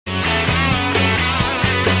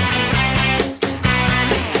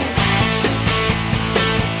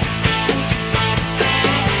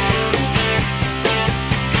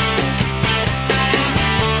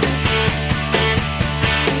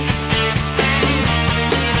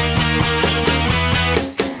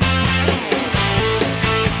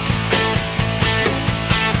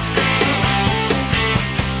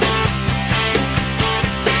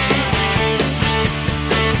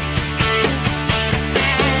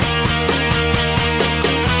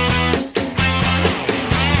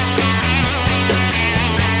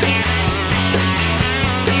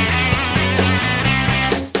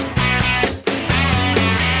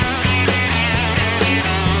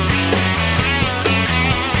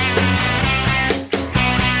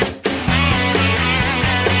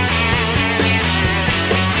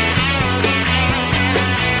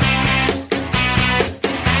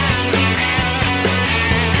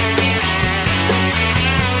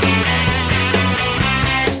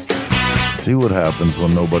See what happens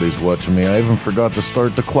when nobody's watching me. I even forgot to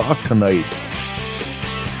start the clock tonight.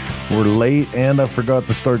 We're late, and I forgot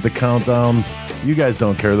to start the countdown. You guys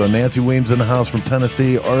don't care, though. Nancy Weems in the house from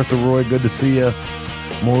Tennessee. Arthur Roy, good to see you.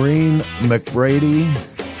 Maureen McBrady.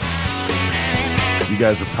 You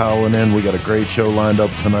guys are piling in. We got a great show lined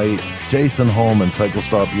up tonight. Jason Holman, Cycle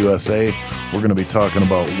Stop USA. We're going to be talking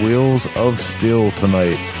about Wheels of Steel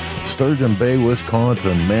tonight. Sturgeon Bay,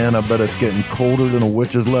 Wisconsin. Man, I bet it's getting colder than a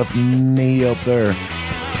witch's left knee up there.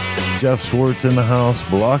 Jeff Schwartz in the house.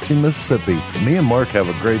 Biloxi, Mississippi. Me and Mark have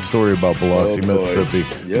a great story about Biloxi, Mississippi.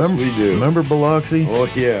 Yes, we do. Remember Biloxi? Oh,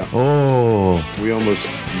 yeah. Oh. We almost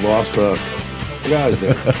lost a guys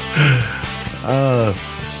there.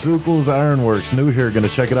 Sukel's Ironworks, new here, gonna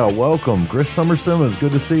check it out. Welcome, Chris Summer Simmons,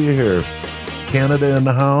 good to see you here. Canada in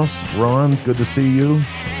the house. Ron, good to see you.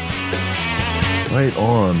 Right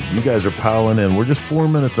on. You guys are piling in. We're just 4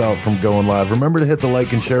 minutes out from going live. Remember to hit the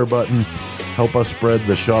like and share button. Help us spread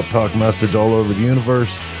the Shop Talk message all over the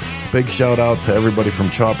universe. Big shout out to everybody from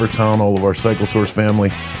Chopper Town, all of our Cycle Source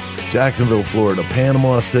family. Jacksonville, Florida,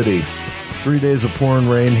 Panama City. 3 days of pouring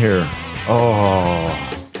rain here. Oh,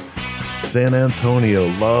 San Antonio.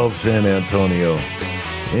 Love San Antonio.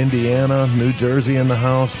 Indiana, New Jersey in the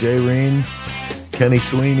house. Jay Reen, Kenny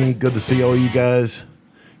Sweeney. Good to see all you guys.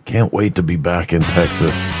 Can't wait to be back in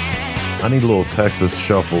Texas. I need a little Texas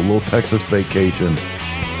shuffle, a little Texas vacation.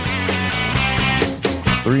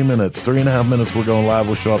 3 minutes, 3.5 minutes. We're going live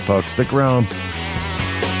with Shop Talk. Stick around.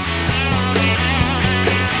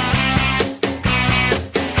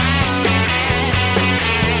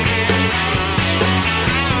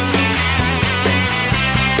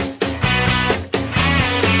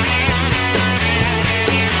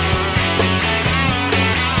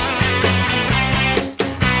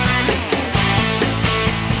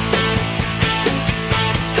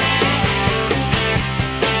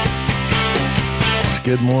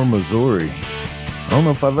 Skidmore, Missouri. I don't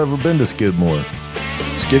know if I've ever been to Skidmore.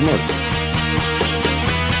 Skidmore.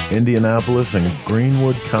 Indianapolis and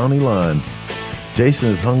Greenwood County line. Jason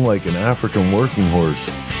is hung like an African working horse.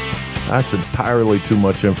 That's entirely too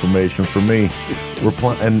much information for me.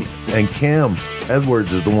 And Cam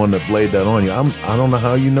Edwards is the one that laid that on you. I don't know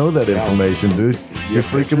how you know that information, dude. You're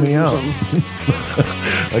freaking me out.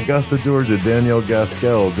 Augusta, Georgia. Danielle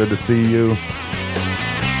Gaskell, good to see you.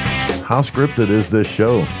 How scripted is this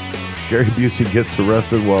show? Gary Busey gets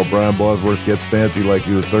arrested while Brian Bosworth gets fancy like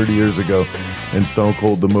he was 30 years ago in Stone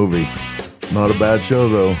Cold the movie. Not a bad show,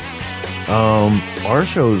 though. Our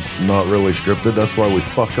show's not really scripted. That's why we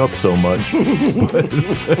fuck up so much.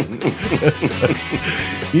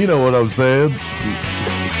 You know what I'm saying.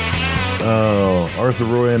 Arthur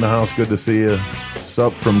Roy in the house. Good to see you.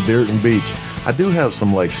 Sup from Deerton Beach. I do have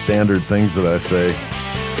some like standard things that I say,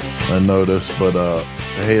 I noticed, but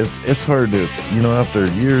hey, it's hard to, after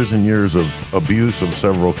years and years of abuse of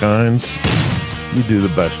several kinds, you do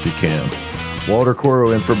the best you can. Walter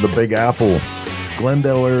Coro in from the Big Apple.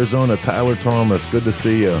 Glendale, Arizona. Tyler Thomas, good to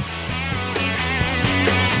see you.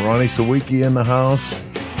 Ronnie Sawicki in the house.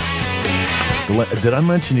 Did I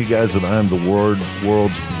mention you guys that I am the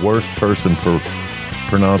world's worst person for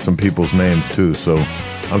pronouncing people's names too? So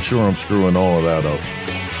I'm sure I'm screwing all of that up.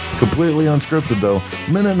 Completely unscripted though.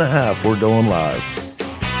 Minute and a half, we're going live.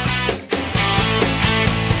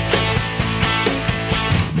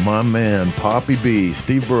 My man, Poppy B,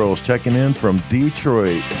 Steve Burrows checking in from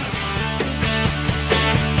Detroit.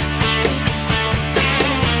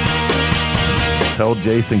 Tell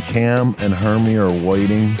Jason Cam and Hermie are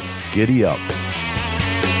waiting. Giddy up.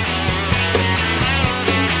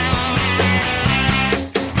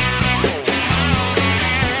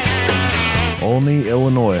 Olney,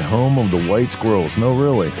 Illinois, home of the White Squirrels. No,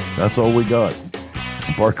 really. That's all we got.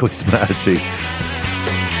 Barkley Smashy.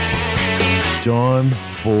 John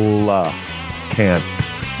Fulla. Can't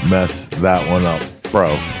mess that one up,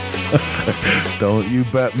 bro. Don't you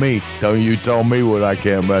bet me. Don't you tell me what I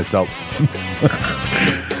can't mess up.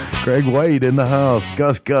 Craig White in the house.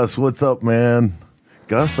 Gus, what's up, man?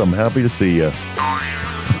 Gus, I'm happy to see you.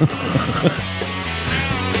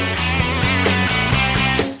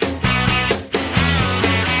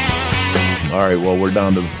 All right, well, we're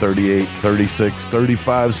down to the 38, 36,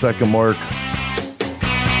 35 second mark.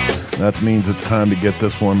 That means it's time to get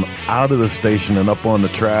this one out of the station and up on the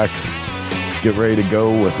tracks. Get ready to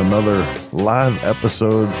go with another live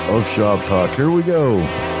episode of Shop Talk. Here we go.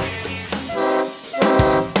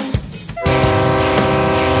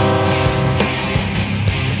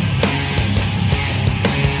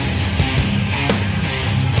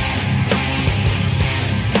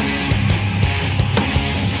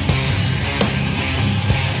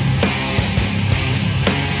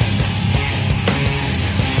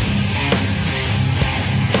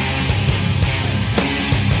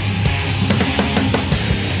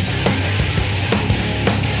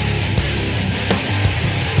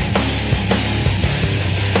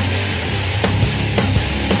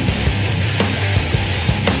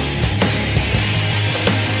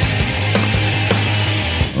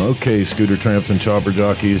 Okay, scooter tramps and chopper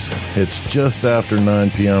jockeys, it's just after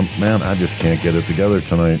 9 p.m. Man, I just can't get it together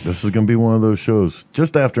tonight. This is going to be one of those shows.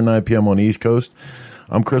 Just after 9 p.m. on the East Coast.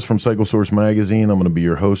 I'm Chris from Cycle Source Magazine. I'm going to be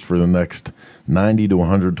your host for the next 90 to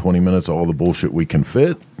 120 minutes of all the bullshit we can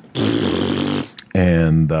fit.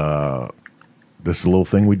 And this is a little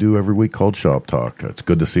thing we do every week called Shop Talk. It's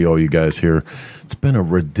good to see all you guys here. It's been a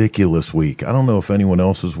ridiculous week. I don't know if anyone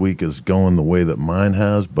else's week is going the way that mine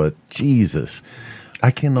has, but Jesus, I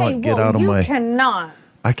cannot get out of my...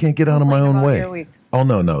 I can't get out of my own way. Oh,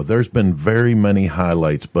 no. There's been very many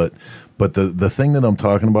highlights, but the thing that I'm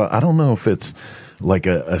talking about, I don't know if it's like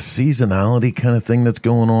a seasonality kind of thing that's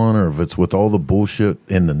going on, or if it's with all the bullshit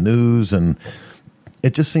in the news. And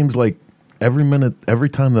it just seems like every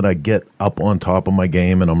time that I get up on top of my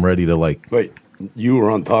game and I'm ready to Wait, you were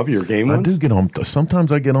on top of your game once? I do get on.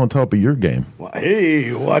 Sometimes I get on top of your game. Well,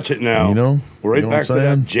 hey, watch it now. You know? Right back to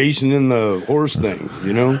that Jason and the horse thing,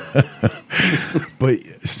 you know? But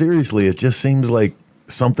seriously, it just seems like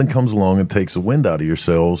something comes along and takes the wind out of your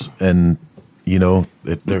sails. And, you know,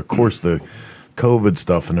 of course, the COVID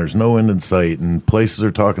stuff, and there's no end in sight, and places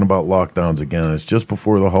are talking about lockdowns again. It's just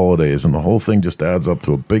before the holidays, and the whole thing just adds up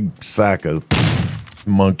to a big sack of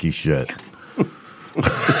monkey shit.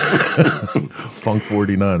 Funk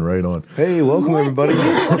 49, right on. Hey, welcome everybody. What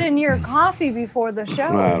did you put in your coffee before the show?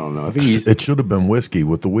 I don't know. I think it should have been whiskey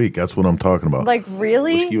with the week. That's what I'm talking about. Like,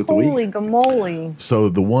 really? Whiskey with the Holy week? gamoly. So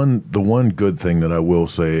the one good thing that I will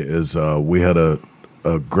say is we had a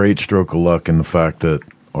great stroke of luck in the fact that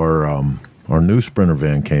our new Sprinter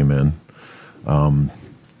van came in.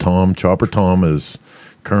 Chopper Tom is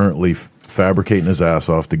currently fabricating his ass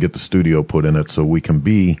off to get the studio put in it so we can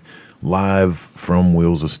be live from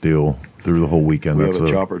Wheels of Steel through the whole weekend. we have a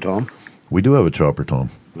Chopper Tom. We do have a Chopper Tom.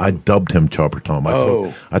 I dubbed him Chopper Tom.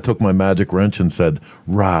 I took my magic wrench and said,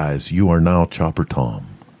 "Rise, you are now Chopper Tom."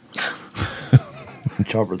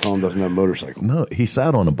 Chopper Tom doesn't have a motorcycle. No, he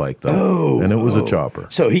sat on a bike though, and it was a chopper.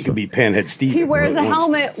 So he could be Panhead Steve. He wears a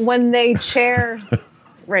helmet when they chair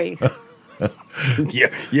race. Yeah,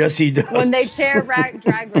 yes, he does. When they chair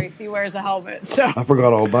drag race, he wears a helmet. So I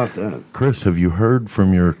forgot all about that. Chris, have you heard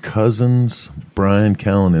from your cousins, Brian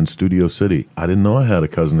Callen in Studio City? I didn't know I had a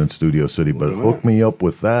cousin in Studio City, but hook me up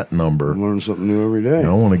with that number. Learn something new every day.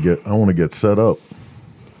 I want to get set up,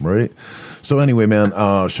 right? So anyway, man,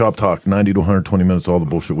 Shop Talk, 90 to 120 minutes, all the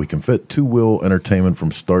bullshit we can fit. Two-wheel entertainment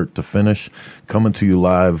from start to finish. Coming to you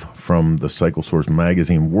live from the Cycle Source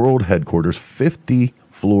Magazine World Headquarters, 50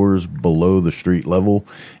 floors below the street level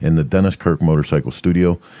in the Dennis Kirk Motorcycle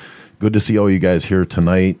Studio. Good to see all you guys here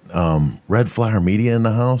tonight. Red Flyer Media in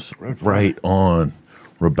the house. Right on.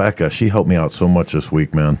 Rebecca, she helped me out so much this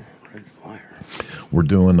week, man. Red Flyer. We're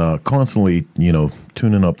doing constantly,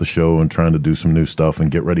 tuning up the show and trying to do some new stuff and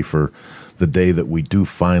get ready for the day that we do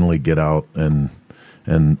finally get out and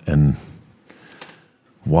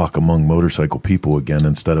walk among motorcycle people again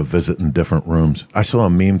instead of visiting different rooms. I saw a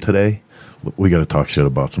meme today. We got to talk shit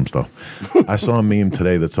about some stuff. I saw a meme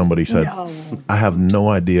today that somebody said, No. I have no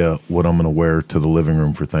idea what I'm going to wear to the living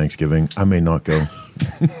room for Thanksgiving. I may not go.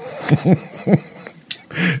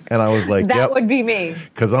 And I was like, that yep, would be me.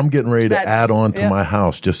 because I'm getting ready to add on to my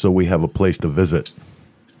house just so we have a place to visit.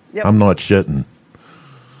 Yep. I'm not shitting.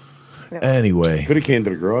 Yep. Anyway, Could have came to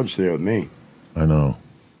the garage there with me. I know.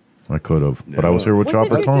 I could have. But I was here with What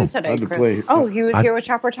Chopper did you Tom. do today, I had to Chris? play- Oh, he was here with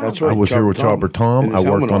Chopper Tom. That's right. I was here with Chopper Tom. And I his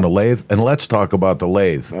worked helmet on the on. lathe. And let's talk about the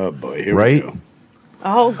lathe. Oh, boy. Here Right? we go.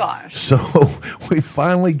 Oh, gosh. So we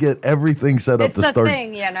finally get everything set up It's to a start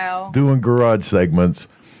thing, doing garage segments.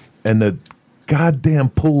 And the goddamn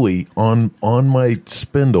pulley on my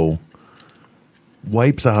spindle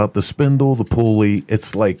wipes out the spindle, the pulley.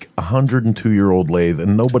 It's like a 102-year-old lathe,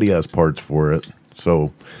 and nobody has parts for it.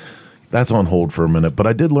 So that's on hold for a minute. But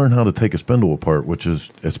I did learn how to take a spindle apart, which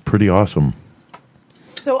it's pretty awesome.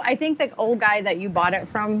 So I think the old guy that you bought it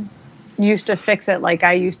from used to fix it like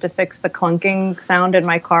I used to fix the clunking sound in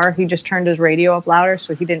my car. He just turned his radio up louder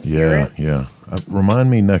so he didn't hear it. Yeah.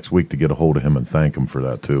 Remind me next week to get a hold of him and thank him for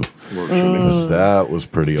that, too. Works for me. 'Cause that was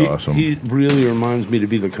pretty awesome. He really reminds me to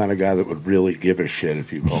be the kind of guy that would really give a shit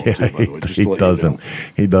if you called Yeah, him, by the way. Just to he let you doesn't. know.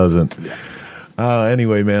 He doesn't. Yeah.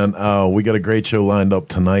 Anyway, man, we got a great show lined up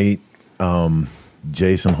tonight.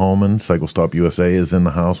 Jason Hallman, Cycle Stop USA, is in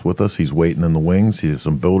the house with us. He's waiting in the wings. He has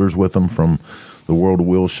some builders with him from the World of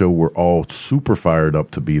Wheels show. We're all super fired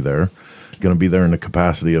up to be there. Going to be there in the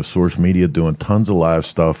capacity of Source Media doing tons of live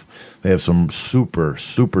stuff. They have some super,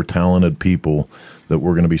 super talented people that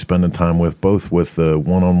we're going to be spending time with, both with the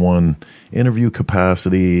one-on-one interview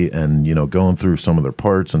capacity and, going through some of their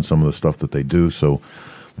parts and some of the stuff that they do. So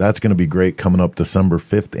that's going to be great coming up December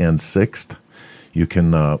 5th and 6th You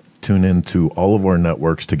can tune into all of our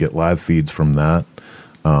networks to get live feeds from that.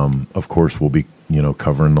 Of course, we'll be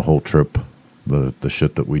covering the whole trip, the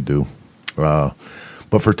shit that we do.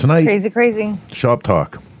 But for tonight, crazy shop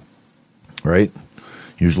talk, right?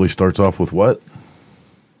 Usually starts off with what?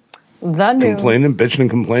 The news. Complaining, bitching, and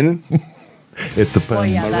complaining. It depends. Well,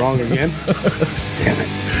 yeah. Am I wrong again? Damn it.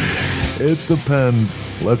 It depends.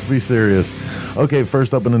 Let's be serious. Okay,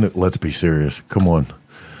 first up in the news. Let's be serious. Come on.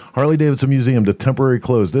 Harley-Davidson Museum to temporary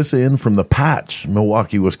close. This in from the Patch,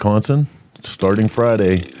 Milwaukee, Wisconsin. Starting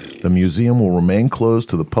Friday, the museum will remain closed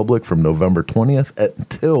to the public from November 20th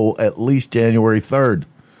until at least January 3rd.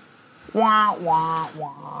 Wah, wah,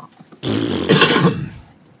 wah.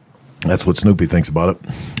 That's what Snoopy thinks about it.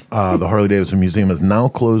 The Harley-Davidson Museum is now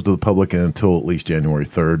closed to the public until at least January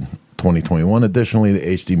 3rd, 2021. Additionally, the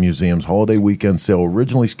HD Museum's holiday weekend sale,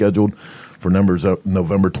 originally scheduled for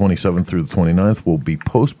November 27th through the 29th, will be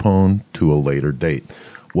postponed to a later date.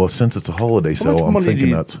 Well, since it's a holiday sale, I'm thinking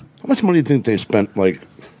that's... How much money do you think they spent,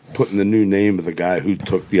 putting the new name of the guy who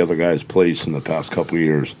took the other guy's place in the past couple of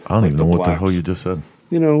years? I don't even know what the hell you just said.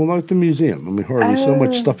 Like the museum. I mean, Harley, so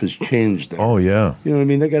much stuff has changed there. Oh, yeah. You know what I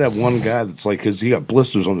mean? They got to have one guy that's because he got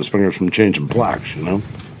blisters on his fingers from changing plaques,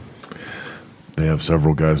 They have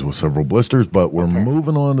several guys with several blisters, but we're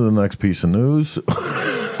moving on to the next piece of news,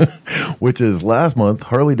 which is last month,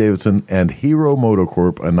 Harley-Davidson and Hero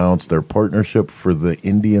MotoCorp announced their partnership for the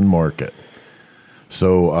Indian market.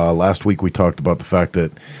 So last week we talked about the fact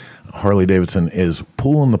that Harley-Davidson is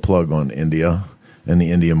pulling the plug on India and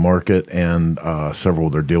the Indian market, and several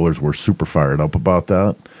of their dealers were super fired up about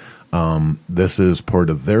that. This is part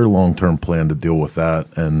of their long-term plan to deal with that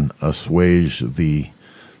and assuage the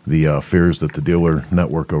fears that the dealer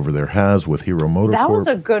network over there has with Hero MotoCorp. That was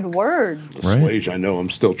a good word. Assuage, I know.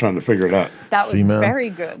 I'm still trying to figure it out. That was very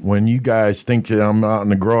good. When you guys think that I'm out in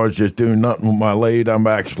the garage just doing nothing with my lathe, I'm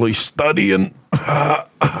actually studying.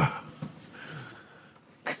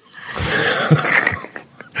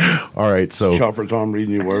 All right, so Chopper Tom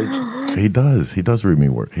reading you words. He does read me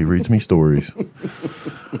words. He reads me stories.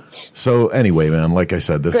 So anyway, man, like I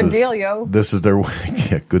said, this is their way.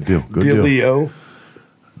 Yeah, good deal. Good deal.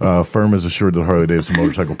 Firm is assured that Harley-Davidson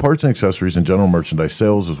motorcycle parts and accessories and general merchandise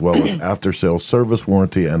sales, as well as after-sales service,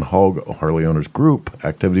 warranty, and Harley Owners Group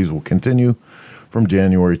activities will continue from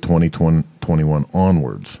January 2021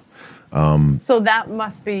 onwards. So that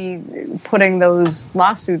must be putting those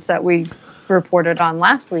lawsuits that we reported on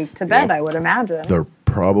last week to bed, I would imagine. They're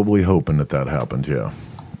probably hoping that happens, yeah.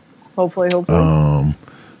 Hopefully.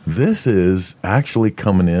 This is actually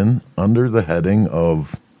coming in under the heading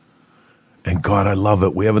of, and God, I love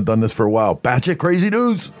it, we haven't done this for a while, Batshit Crazy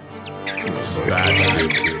News.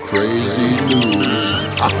 Batshit Crazy News.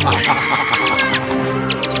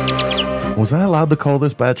 Was I allowed to call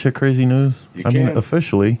this Batshit Crazy News? I mean,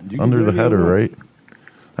 officially, under the header, right?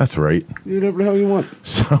 That's right. You do whatever the hell you want.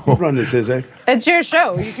 So you run this, Izzy. It's your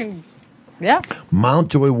show. You can, yeah.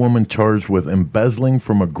 Mountjoy woman charged with embezzling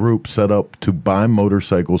from a group set up to buy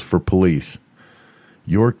motorcycles for police.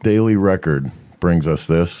 York Daily Record brings us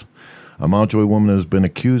this. A Mountjoy woman has been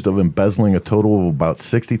accused of embezzling a total of about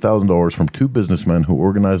 $60,000 from two businessmen who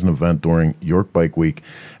organized an event during York Bike Week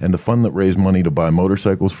and a fund that raised money to buy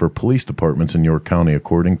motorcycles for police departments in York County,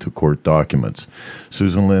 according to court documents.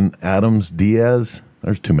 Susan Lynn Adams Diaz,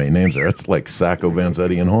 there's too many names there. That's like Sacco,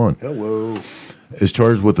 Vanzetti, and Hahn. Hello. Is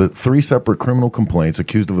charged with 3 separate criminal complaints,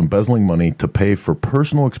 accused of embezzling money to pay for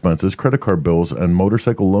personal expenses, credit card bills, and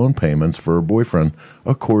motorcycle loan payments for her boyfriend,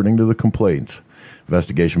 according to the complaints.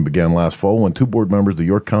 Investigation began last fall when 2 board members of the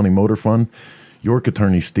York County Motor Fund, York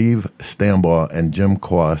attorney Steve Stambaugh and Jim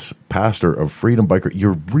Quass, pastor of Freedom Biker.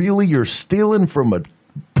 You're stealing from a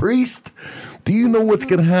priest? Do you know what's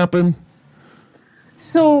going to happen?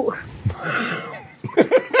 So,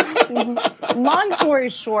 long story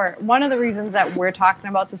short, one of the reasons that we're talking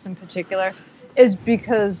about this in particular is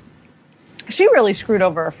because she really screwed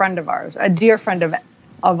over a friend of ours, a dear friend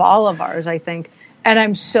of all of ours, I think. And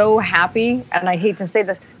I'm so happy, and I hate to say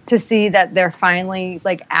this, to see that they're finally,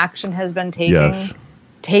 action has been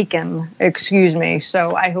taken. Excuse me.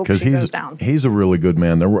 So I hope she goes down. He's a really good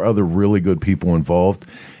man. There were other really good people involved.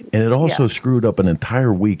 And it also screwed up an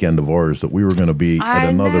entire weekend of ours that we were going to be at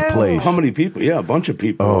another place. How many people? Yeah, a bunch of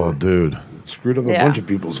people. Oh, dude. Screwed up a bunch of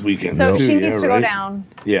people's weekends. So she needs to go down.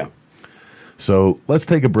 Yeah. So let's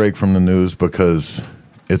take a break from the news because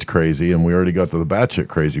it's crazy, and we already got to the batshit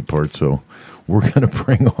crazy part. So we're going to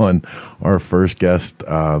bring on our first guest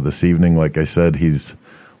this evening. Like I said,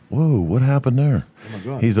 whoa, what happened there? Oh my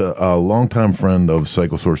God. He's a longtime friend of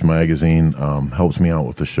Cycle Source Magazine, helps me out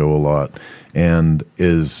with the show a lot, and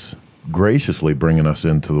is graciously bringing us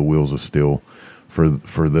into the Wheels of Steel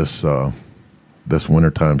for this this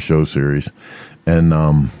wintertime show series, and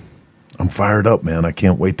I'm fired up, man. I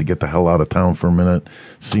can't wait to get the hell out of town for a minute,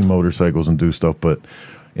 see motorcycles and do stuff. But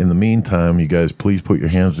in the meantime, you guys, please put your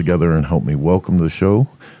hands together and help me welcome to the show,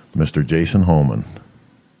 Mr. Jason Holman.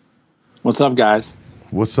 What's up, guys?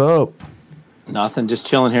 What's up? Nothing. Just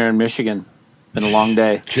chilling here in Michigan. Been a long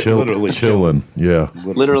day. Literally chilling. Yeah.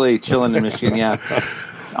 Literally chilling in Michigan. Yeah.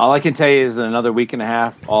 All I can tell you is in another week and a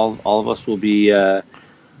half, all of us will be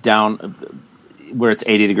down where it's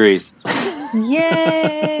 80 degrees.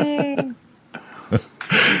 Yay!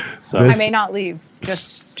 So I may not leave.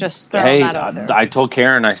 Just throwing that out there. I told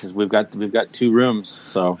Karen, I says we've got 2 rooms,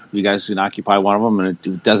 so you guys can occupy one of them, and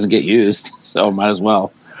it doesn't get used, so might as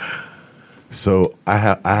well. So I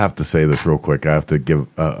have to say this real quick. I have to give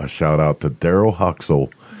a shout out to Daryl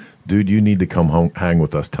Huxell. Dude, you need to come home, hang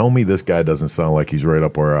with us. Tell me this guy doesn't sound like he's right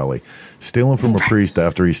up our alley. Stealing from a priest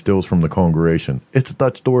after he steals from the congregation. It's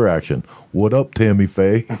Dutch door action. What up, Tammy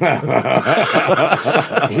Faye?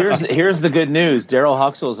 Here's the good news. Daryl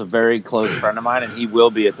Huxell is a very close friend of mine, and he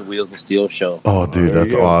will be at the Wheels of Steel show. Oh, dude,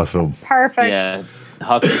 that's awesome. Perfect. Yeah,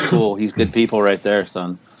 Hux is cool. He's good people right there,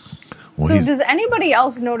 son. Well, So does anybody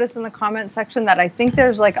else notice in the comment section that I think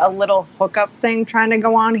there's like a little hookup thing trying to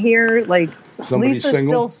go on here? Like Somebody's Lisa's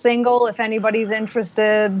single? still single if anybody's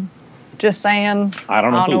interested. Just saying. I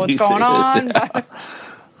don't know who what's Lisa going on. is. But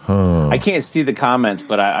I can't see the comments,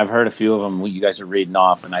 but I've heard a few of them you guys are reading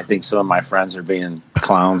off, and I think some of my friends are being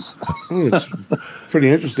clowns. It's pretty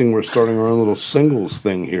interesting. We're starting our own little singles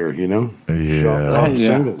thing here, you know? Yeah. Shop Talk Yeah.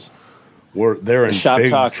 Singles. They're in Shop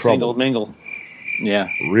big talk, trouble. single mingle. Yeah.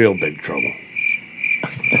 Real big trouble.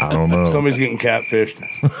 I don't know. Somebody's getting catfished.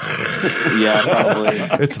 Yeah, probably.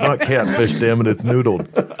 It's not catfish, damn it. It's noodled.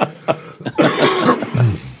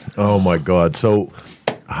 Oh, my God. So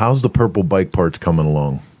how's the purple bike parts coming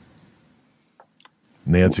along?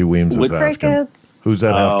 Nancy Weems is With asking. crickets. Who's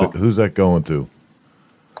that going to?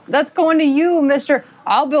 That's going to you, Mr.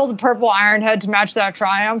 I'll build a purple iron head to match that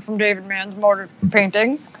Triumph from David Mann's motor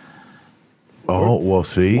painting. Oh, well,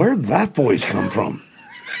 see. Where'd that voice come from?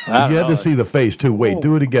 You had to see the face, too. Wait,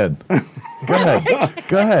 do it again. Go ahead.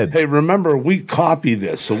 Go ahead. Hey, remember, we copied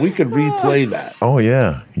this, so we could replay that. Oh,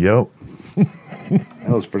 yeah. Yep. That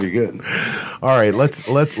was pretty good. All right,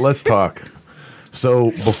 let's talk.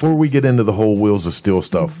 So before we get into the whole Wheels of Steel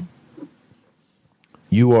stuff,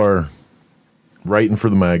 you are writing for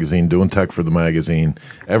the magazine, doing tech for the magazine.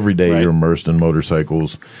 Every day Right. you're immersed in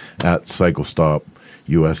motorcycles at Cycle Stop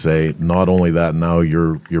USA. Not only that, now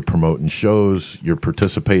you're promoting shows, you're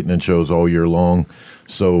participating in shows all year long.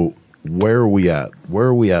 So where are we at? Where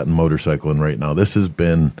are we at in motorcycling right now? This has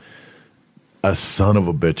been a son of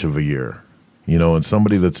a bitch of a year. You know, and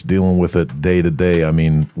somebody that's dealing with it day to day, I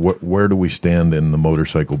mean, where do we stand in the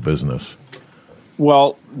motorcycle business?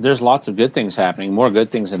 Well, there's lots of good things happening, more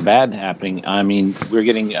good things than bad happening. I mean, we're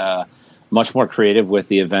getting much more creative with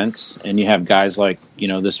the events, and you have guys like, you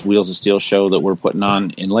know, this Wheels of Steel show that we're putting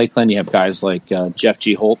on in Lakeland. You have guys like Jeff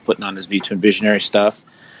G. Holt putting on his V2 and Visionary stuff,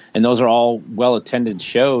 and those are all well-attended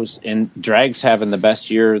shows, and Drag's having the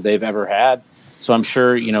best year they've ever had. So I'm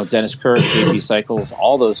sure, you know, Dennis Kerr, JP Cycles,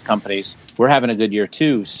 all those companies, we're having a good year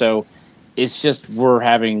too. So it's just we're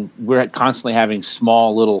constantly having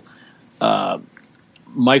small little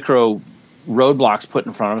micro roadblocks put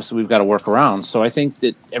in front of us that we've got to work around. So I think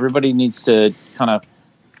that everybody needs to kind of,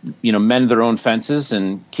 you know, mend their own fences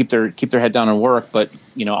and keep their head down and work, but,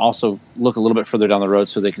 you know, also look a little bit further down the road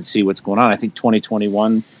so they can see what's going on. I think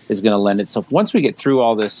 2021 is going to lend itself. Once we get through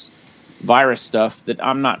all this virus stuff, that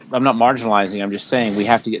I'm not marginalizing, I'm just saying we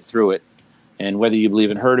have to get through it. And whether you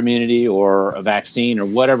believe in herd immunity or a vaccine or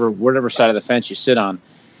whatever side of the fence you sit on,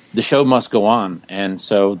 the show must go on. And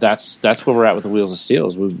so that's where we're at with the Wheels of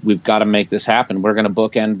Steel. We've got to make this happen. We're going to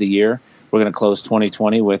bookend the year. We're going to close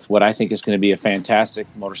 2020 with what I think is going to be a fantastic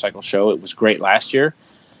motorcycle show. It was great last year.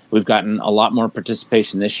 We've gotten a lot more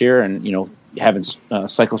participation this year, and, you know, having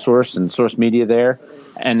Cycle Source and Source Media there.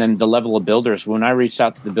 And then the level of builders. When I reached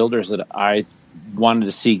out to the builders that I wanted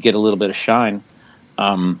to see get a little bit of shine,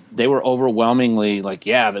 they were overwhelmingly like,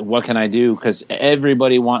 yeah, what can I do? Because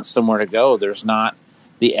everybody wants somewhere to go. There's not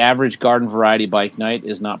the average garden variety bike night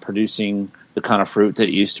is not producing the kind of fruit that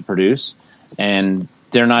it used to produce. And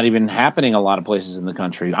they're not even happening a lot of places in the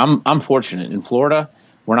country. I'm fortunate. In Florida,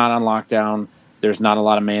 we're not on lockdown. There's not a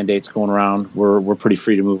lot of mandates going around. We're pretty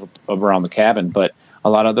free to move around the cabin, but a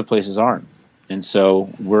lot of other places aren't. And so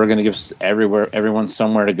we're going to give everyone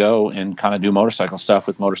somewhere to go and kind of do motorcycle stuff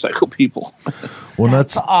with motorcycle people. Well,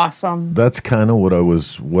 That's awesome. That's kind of what I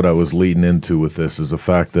was leading into with this, is the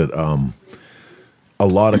fact that a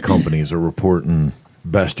lot of companies are reporting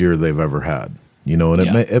best year they've ever had.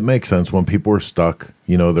 And it makes sense when people are stuck.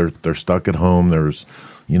 They're stuck at home. There's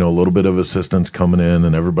a little bit of assistance coming in,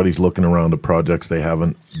 and everybody's looking around at projects they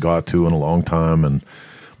haven't got to in a long time.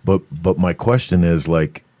 But my question is,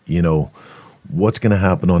 like, what's going to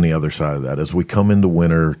happen on the other side of that as we come into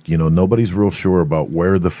winter? Nobody's real sure about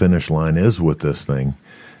where the finish line is with this thing.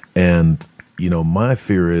 And, my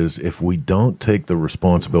fear is if we don't take the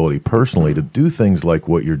responsibility personally to do things like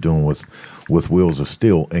what you're doing with Wheels of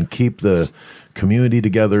Steel and keep the community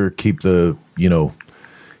together, keep the,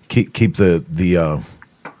 keep the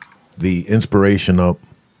inspiration up,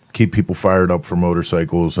 keep people fired up for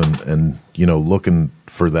motorcycles and looking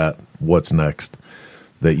for that what's next,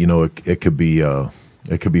 that it could be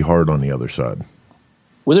hard on the other side.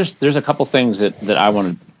 Well, there's a couple things that I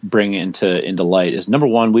want to bring into light. Is number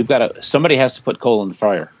one, somebody has to put coal in the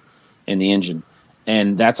fire in the engine,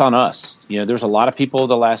 and that's on us. There's a lot of people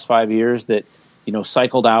the last 5 years that not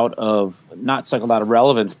cycled out of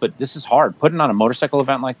relevance, but this is hard. Putting on a motorcycle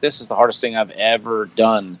event like this is the hardest thing I've ever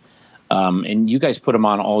done. And you guys put them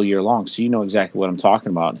on all year long, so you know exactly what I'm talking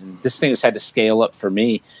about. And this thing has had to scale up for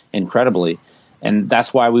me incredibly. And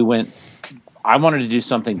that's why I wanted to do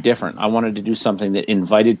something different. I wanted to do something that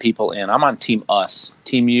invited people in. I'm on team us,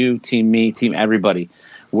 team you, team me, team everybody.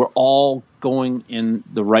 We're all going in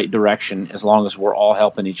the right direction as long as we're all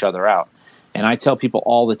helping each other out. And I tell people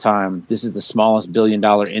all the time, this is the smallest $1 billion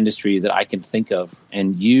industry that I can think of.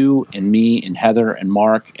 And you and me and Heather and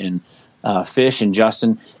Mark and Fish and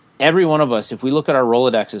Justin, every one of us, if we look at our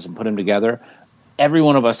Rolodexes and put them together, every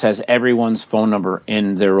one of us has everyone's phone number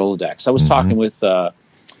in their Rolodex. I was talking with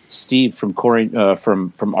Steve from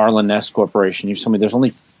Arlen Ness Corporation. He told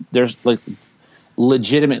me there's like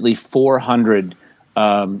legitimately 400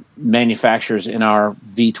 manufacturers in our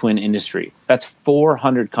V-twin industry. That's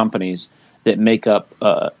 400 companies that make up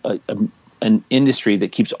an industry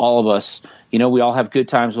that keeps all of us. We all have good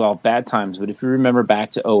times, we all have bad times. But if you remember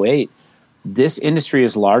back to 2008, this industry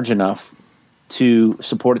is large enough to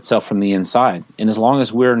support itself from the inside. And as long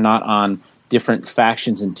as we're not on different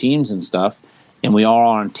factions and teams and stuff, and we all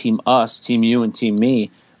are on team us, team you, and team me,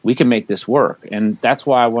 we can make this work. And that's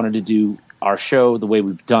why I wanted to do our show the way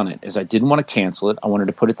we've done it, is I didn't want to cancel it. I wanted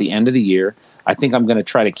to put it at the end of the year. I think I'm going to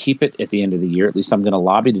try to keep it at the end of the year. At least I'm going to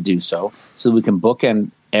lobby to do so that we can bookend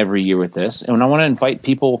every year with this. And I want to invite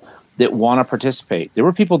people that want to participate. There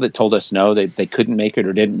were people that told us no, they couldn't make it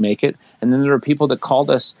or didn't make it. And then there were people that called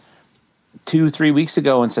us 2-3 weeks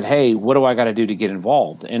ago and said, hey, what do I got to do to get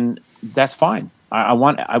involved? And that's fine. I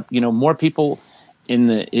want more people in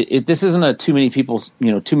this isn't a too many people,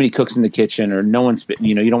 too many cooks in the kitchen, or no one spitting,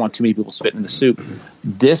 you don't want too many people spitting in the soup.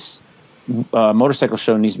 This motorcycle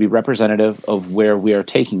show needs to be representative of where we are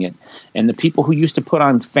taking it. And the people who used to put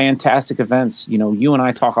on fantastic events, you and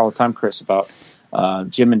I talk all the time, Chris, about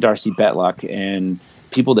Jim and Darcy Betluck and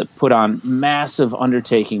people that put on massive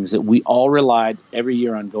undertakings that we all relied every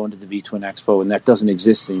year on going to the V-Twin Expo, and that doesn't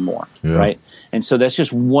exist anymore, right? And so that's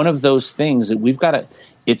just one of those things that we've got to.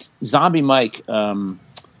 It's Zombie Mike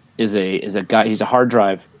is a guy. He's a hard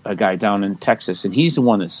drive guy down in Texas, and he's the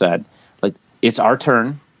one that said, like, it's our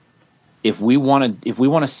turn. If we want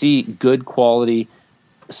to see good quality,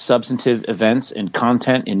 substantive events and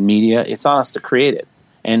content in media, it's on us to create it.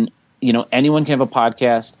 And anyone can have a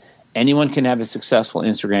podcast. Anyone can have a successful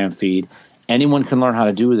Instagram feed. Anyone can learn how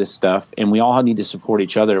to do this stuff, and we all need to support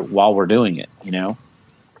each other while we're doing it.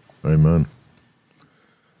 Amen.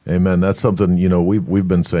 Amen. That's something we've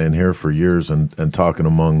been saying here for years, and talking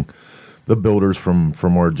among the builders from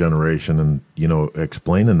our generation, and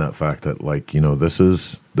explaining that fact that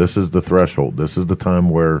this is the threshold. This is the time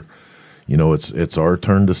where it's our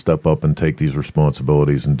turn to step up and take these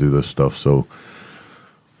responsibilities and do this stuff. So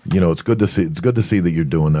it's good to see. It's good to see that you're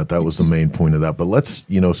doing that. That was the main point of that. But let's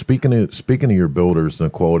speaking of your builders and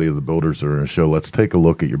the quality of the builders that are in the show, let's take a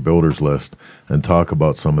look at your builders list and talk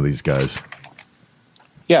about some of these guys.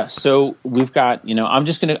 Yeah, so we've got,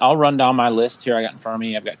 I'll run down my list here I got in front of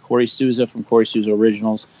me. I've got Corey Souza from Corey Souza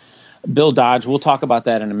Originals. Bill Dodge, we'll talk about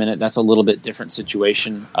that in a minute. That's a little bit different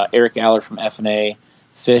situation. Eric Aller from F&A,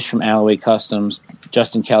 Fish from Alloway Customs,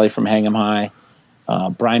 Justin Kelly from Hang 'em High,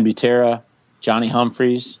 Brian Butera, Johnny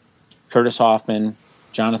Humphreys, Curtis Hoffman,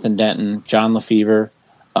 Jonathan Denton, John Lefevre,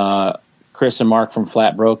 Chris and Mark from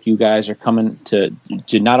Flat Broke. You guys are coming to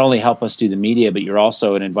not only help us do the media, but you're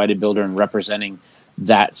also an invited builder and representing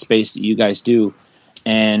that space that you guys do.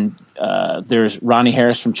 And there's Ronnie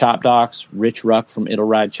Harris from Chop Docs, Rich Ruck from It'll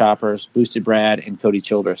Ride Choppers, Boosted Brad, and Cody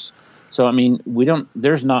Childress. So,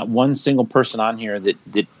 there's not one single person on here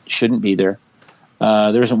that shouldn't be there.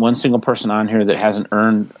 There isn't one single person on here that hasn't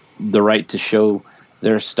earned the right to show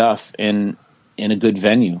their stuff. And in a good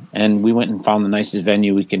venue. And we went and found the nicest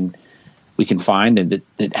venue we can find, and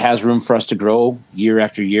that has room for us to grow year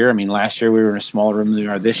after year. I mean, last year we were in a smaller room than we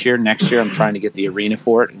are this year. Next year I'm trying to get the arena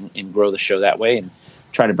for it and grow the show that way, and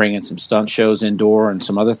try to bring in some stunt shows indoor and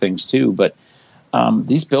some other things too. But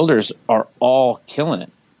these builders are all killing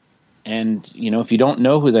it. And, if you don't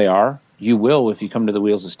know who they are, you will if you come to the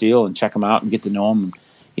Wheels of Steel and check them out and get to know them.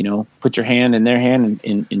 Put your hand in their hand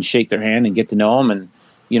and shake their hand and get to know them. And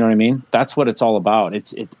you know what I mean? That's what it's all about.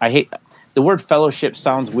 I hate the word fellowship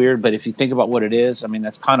sounds weird, but if you think about what it is, I mean,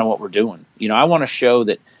 that's kind of what we're doing. I want to show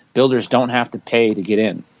that builders don't have to pay to get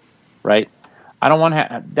in, right? I don't want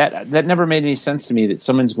to that. That never made any sense to me, that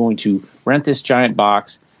someone's going to rent this giant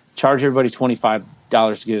box, charge everybody $25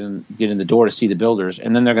 to get in the door to see the builders,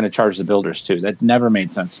 and then they're going to charge the builders too. That never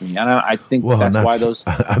made sense to me. And I think that's why those.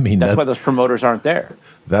 That's why those promoters aren't there.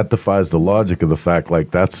 That defies the logic of the fact.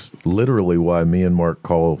 Like, that's literally why me and Mark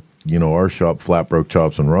call our shop Flat Broke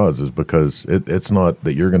Chops and Rods, is because it's not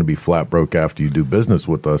that you're going to be flat broke after you do business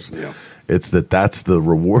with us. Yeah. It's that's the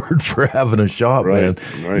reward for having a shop, man.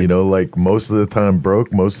 Right. Like, most of the time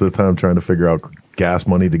broke, most of the time trying to figure out gas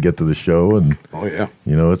money to get to the show, and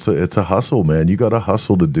it's a hustle, man. You got to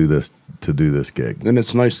hustle to do this gig. And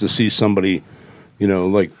it's nice to see somebody,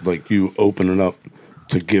 like you opening up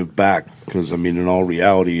to give back, because I mean, in all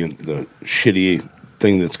reality, and the shitty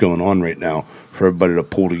thing that's going on right now, for everybody to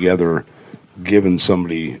pull together, giving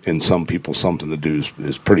somebody and some people something to do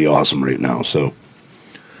is pretty awesome right now. So,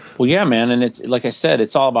 well, yeah, man, and it's like I said,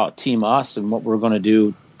 it's all about Team Us and what we're going to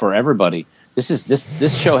do for everybody.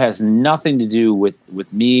 This show has nothing to do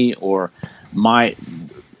with me or my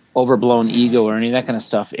overblown ego or any of that kind of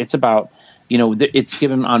stuff. It's about, it's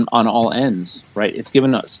given on all ends, right? It's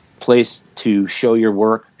given us place to show your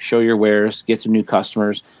work, show your wares, get some new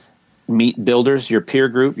customers, meet builders, your peer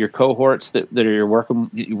group, your cohorts that you're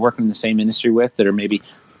working in the same industry with, that are maybe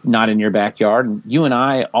not in your backyard. And you and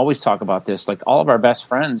I always talk about this. Like, all of our best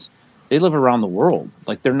friends, they live around the world.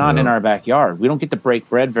 Like, they're not in our backyard. We don't get to break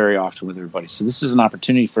bread very often with everybody. So this is an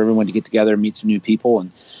opportunity for everyone to get together and meet some new people.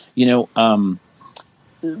 And,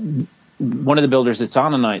 one of the builders that's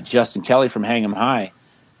on tonight, Justin Kelly from Hang 'em High,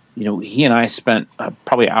 he and I spent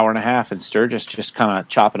probably an hour and a half in Sturgis just kind of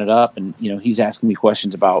chopping it up. And, he's asking me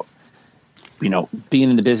questions about, being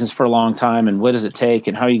in the business for a long time, and what does it take,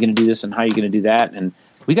 and how are you going to do this, and how are you going to do that. And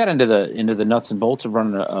we got into the nuts and bolts of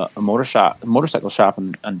running a motorcycle shop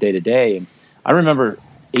on day to day. And I remember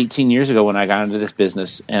 18 years ago when I got into this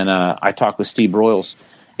business, and I talked with Steve Broyles,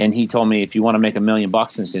 and he told me, if you want to make $1 million in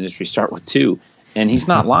this industry, start with 2. And he's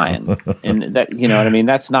not lying. And that, what I mean?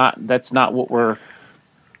 That's not what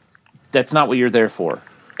you're there for.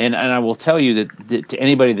 And I will tell you that to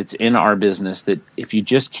anybody that's in our business, that if you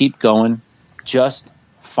just keep going, just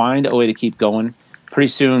find a way to keep going, pretty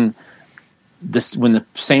soon, when the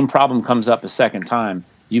same problem comes up a second time,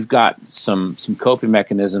 you've got some coping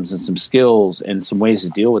mechanisms and some skills and some ways to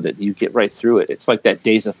deal with it. You get right through it. It's like that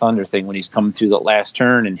Days of Thunder thing when he's coming through the last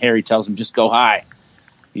turn and Harry tells him, just go high.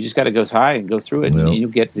 You just got to go high and go through it, and you'll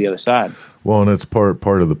get to the other side. Well, and it's part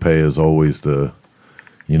of the pay is always the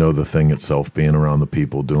thing itself, being around the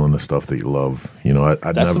people, doing the stuff that you love.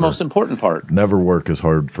 That's the most important part. Never work as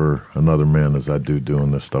hard for another man as I do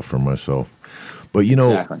doing this stuff for myself. But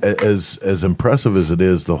exactly. as impressive as it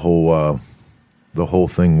is, the whole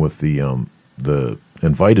thing with the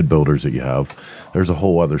invited builders that you have, there's a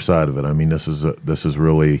whole other side of it. I mean, this is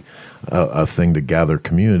really a thing to gather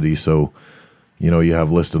community. So, you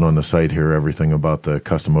have listed on the site here everything about the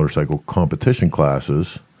custom motorcycle competition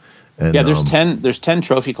classes. And, yeah, there's 10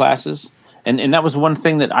 trophy classes. And that was one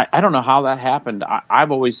thing that I don't know how that happened. I've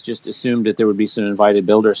always just assumed that there would be some invited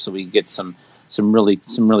builders so we get some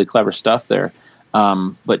really clever stuff there.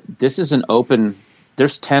 But this is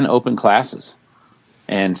there's 10 open classes.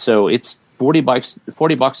 And so it's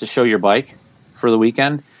 $40 to show your bike for the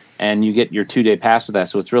weekend, and you get your 2-day pass with that.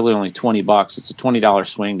 So it's really only $20. It's a $20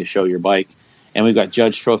 swing to show your bike. And we've got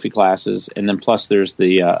judge trophy classes, and then plus there's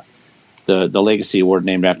the Legacy Award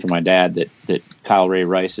named after my dad that Kyle Ray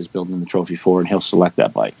Rice is building the trophy for, and he'll select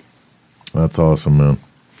that bike. That's awesome, man.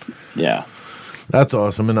 Yeah. That's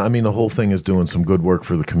awesome. And I mean, the whole thing is doing some good work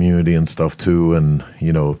for the community and stuff too. And,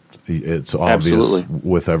 it's obvious Absolutely.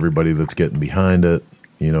 With everybody that's getting behind it,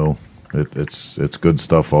 it's good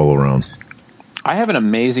stuff all around. I have an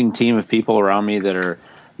amazing team of people around me that are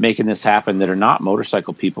making this happen, that are not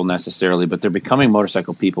motorcycle people necessarily, but they're becoming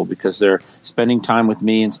motorcycle people because they're spending time with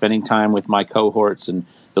me and spending time with my cohorts, and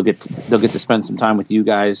they'll get to spend some time with you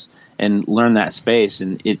guys and learn that space.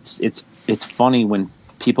 And it's funny when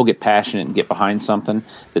people get passionate and get behind something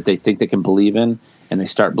that they think they can believe in, and they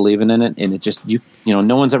start believing in it, and it just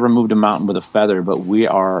no one's ever moved a mountain with a feather, but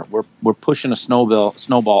we're pushing a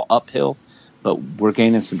snowball uphill, but we're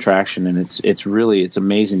gaining some traction, and it's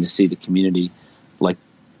amazing to see the community like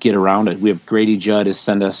get around it. We have Grady Judd has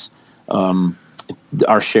sent us,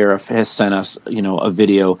 our sheriff has sent us a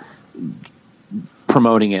video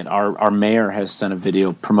promoting it. Our mayor has sent a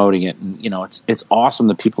video promoting it, and it's awesome,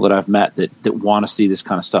 the people that I've met that want to see this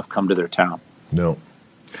kind of stuff come to their town. No.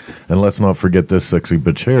 And let's not forget this sexy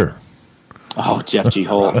bitch here. Oh, Jeff G.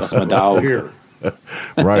 Holt, that's my dog. Here.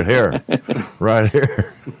 Right here. Right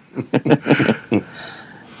here.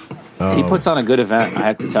 He puts on a good event, I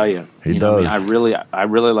have to tell you. He does. I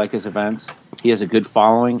really like his events. He has a good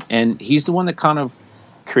following, and he's the one that kind of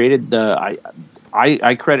created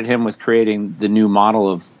I credit him with creating the new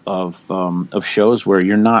model of shows where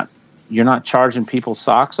you're not charging people's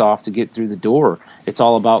socks off to get through the door. It's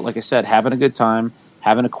all about, like I said, having a good time,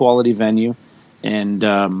 having a quality venue, and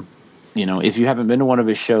if you haven't been to one of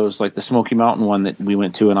his shows, like the Smoky Mountain one that we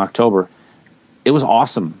went to in October, it was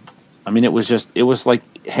awesome. I mean, it was like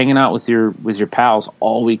hanging out with your pals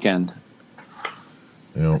all weekend.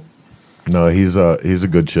 No, he's a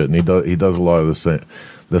good shit, and he does a lot of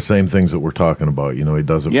the same things that we're talking about. He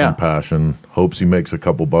does it from passion, hopes he makes a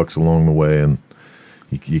couple bucks along the way, and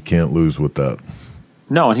you can't lose with that.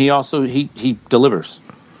 No, and he also he delivers.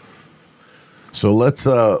 So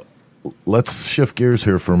let's shift gears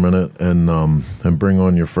here for a minute and bring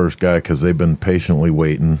on your first guy, because they've been patiently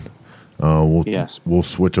waiting. We'll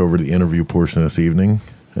switch over to the interview portion this evening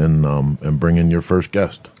and bring in your first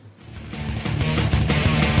guest.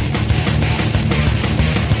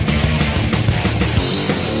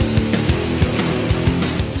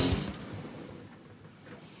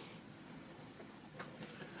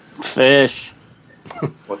 Fish.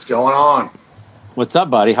 What's going on? What's up,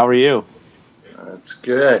 buddy? How are you? It's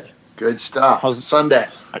good. Good stuff. How's Sunday?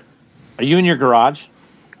 Are you in your garage?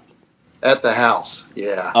 At the house,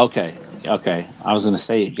 yeah. Okay. I was going to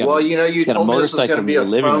say, you told me this was going to be a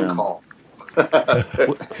phone call.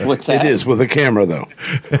 What's that? It is with a camera, though.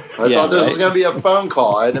 I thought this was going to be a phone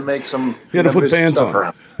call. I had to make some. You got to put pants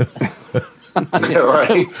on. Yeah,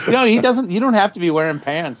 right. No, he doesn't. You don't have to be wearing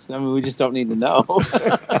pants. I mean, we just don't need to know.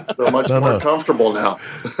 They're much more comfortable now.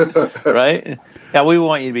 Right? Yeah, we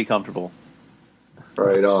want you to be comfortable.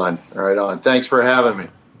 Right on. Thanks for having me.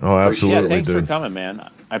 Oh, absolutely. Yeah, thanks for coming, man.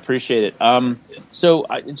 I appreciate it. So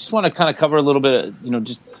I just want to kind of cover a little bit.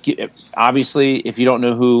 Obviously, if you don't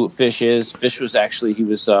know who Fish is, Fish was actually he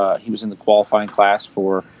was in the qualifying class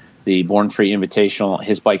for the Born Free Invitational.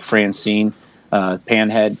 His bike Francine,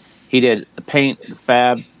 Panhead. He did the paint, the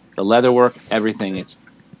fab, the leather work, everything.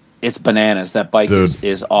 It's bananas. That bike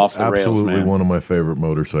is off the rails, man. Absolutely one of my favorite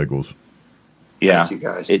motorcycles. Yeah. Thank you,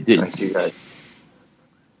 guys. Thank you, guys.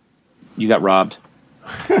 You got robbed.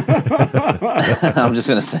 I'm just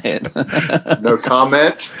going to say it. No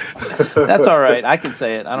comment? That's all right. I can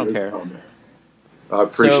say it. I don't care. I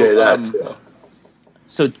appreciate that.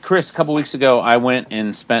 So, Chris, a couple weeks ago, I went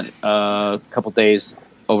and spent a couple days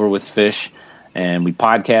over with Fish, and we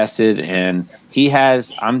podcasted, and he has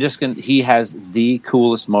the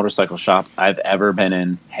coolest motorcycle shop I've ever been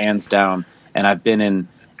in, hands down, and I've been in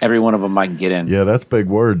every one of them I can get in. Yeah, that's big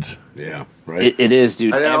words. Yeah, right. It is,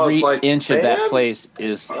 dude. Every like, inch of that place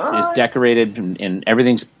is decorated, and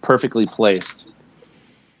everything's perfectly placed.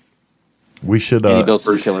 We should. And he built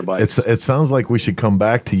some killer bikes. It sounds like we should come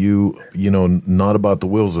back to you. Not about the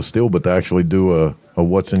wheels of steel, but to actually do a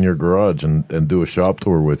what's in your garage and do a shop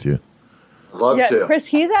tour with you. Love to. Chris,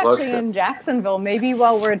 he's actually in Jacksonville. Maybe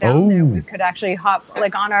while we're down there, we could actually hop,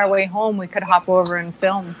 like on our way home, we could hop over and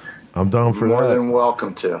film. I'm down for More that. than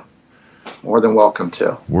welcome to. More than welcome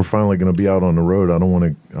to. We're finally going to be out on the road. I don't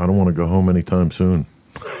want to go home anytime soon.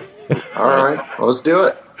 All right, let's do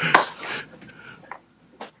it.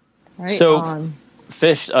 Right So, on.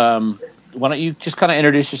 Fish, why don't you just kind of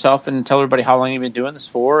introduce yourself and tell everybody how long you've been doing this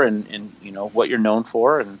for, and what you're known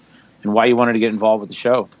for, and why you wanted to get involved with the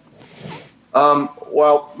show.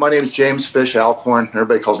 Well, my name is James Fish Alcorn.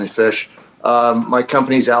 Everybody calls me Fish. My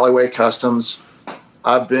company's Alleyway Customs.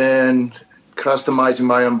 I've been customizing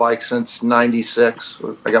my own bike since '96.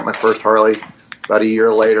 I got my first Harley. About a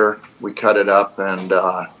year later, we cut it up and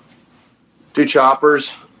do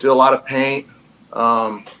choppers, do a lot of paint.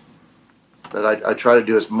 But I try to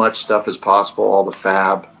do as much stuff as possible, all the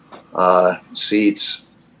fab, seats,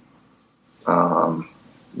 and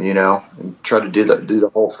try to do the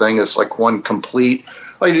whole thing. It's like one complete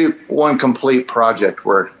project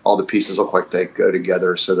where all the pieces look like they go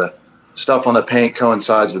together. So the stuff on the paint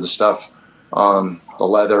coincides with the stuff on the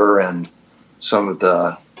leather and some of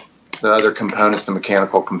the other components, the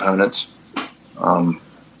mechanical components.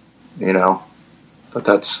 You know, but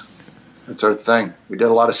that's our thing. We did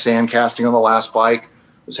a lot of sand casting on the last bike.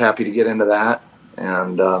 Was happy to get into that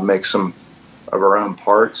and make some of our own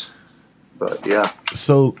parts. But yeah.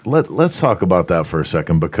 So let's talk about that for a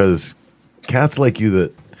second, because cats like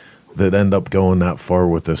you that end up going that far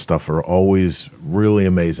with this stuff are always really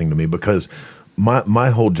amazing to me, because my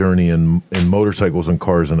whole journey in motorcycles and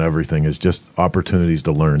cars and everything is just opportunities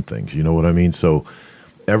to learn things. You know what I mean? So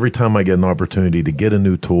every time I get an opportunity to get a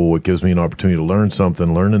new tool, it gives me an opportunity to learn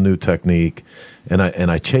something, learn a new technique, and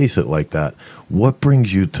I chase it like that. What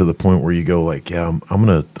brings you to the point where you go like, yeah, I'm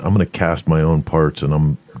gonna cast my own parts, and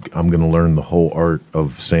I'm gonna learn the whole art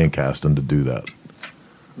of sand casting to do that?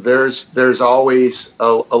 There's always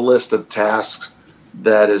a list of tasks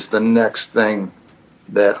that is the next thing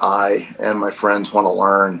that I and my friends want to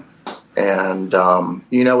learn. And,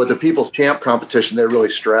 you know, with the People's Champ competition, they're really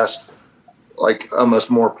stressed, like almost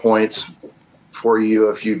more points for you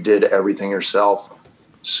if you did everything yourself.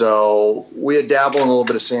 So we had dabbled in a little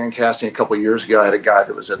bit of sand casting a couple of years ago. I had a guy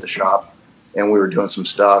that was at the shop and we were doing some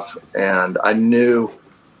stuff. And I knew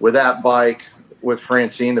with that bike, with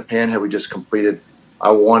Francine, the Panhead we just completed,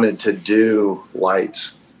 I wanted to do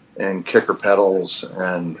lights and kicker pedals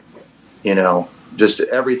and, you know, just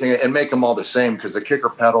everything, and make them all the same, because the kicker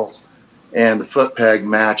pedals and the foot peg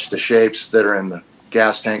match the shapes that are in the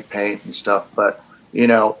gas tank paint and stuff. But, you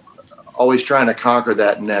know, always trying to conquer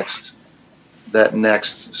that next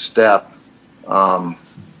step. I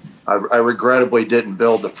regrettably didn't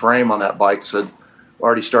build the frame on that bike, so I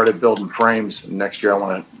already started building frames. Next year I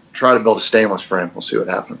want to try to build a stainless frame. We'll see what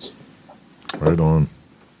happens. Right on.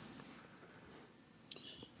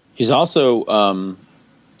 He's also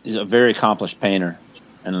he's a very accomplished painter,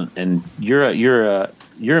 and you're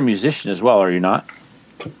a musician as well, are you not?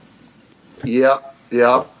 Yep.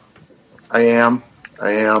 I am.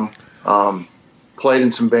 Played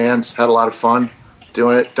in some bands, had a lot of fun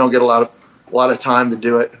doing it. Don't get a lot of time to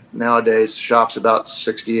do it nowadays. Shop's about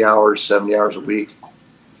 60 hours, 70 hours a week.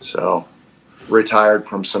 So retired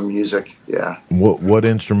from some music. Yeah. What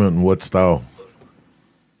instrument and what style?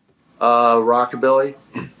 Rockabilly.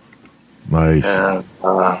 Nice. And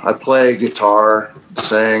I play guitar,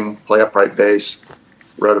 sing, play upright bass,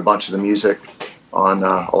 wrote a bunch of the music on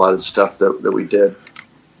a lot of the stuff that we did.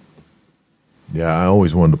 Yeah, I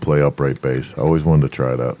always wanted to play upright bass. I always wanted to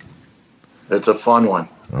try that. It's a fun one.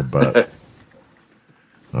 I bet.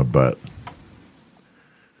 I bet.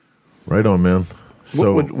 Right on, man.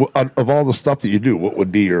 So, of all the stuff that you do, what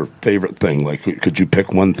would be your favorite thing? Like, could you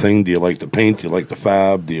pick one thing? Do you like to paint? Do you like to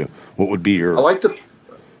fab? What would be your? I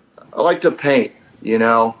like to paint. You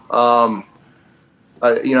know, I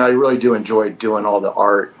really do enjoy doing all the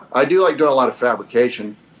art. I do like doing a lot of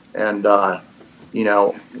fabrication, and you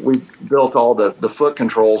know, we built all the foot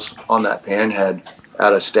controls on that Panhead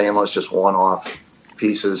out of stainless, just one-off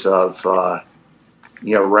pieces of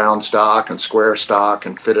you know, round stock and square stock,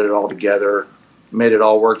 and fitted it all together. Made it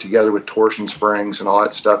all work together with torsion springs and all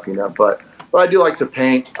that stuff, you know. But I do like to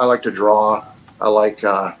paint. I like to draw. I like,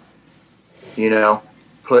 you know,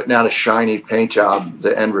 putting out a shiny paint job.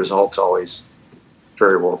 The end result's always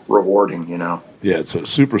very rewarding, you know. Yeah, it's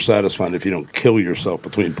super satisfying if you don't kill yourself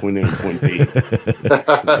between point A and point B.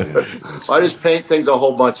 I just paint things a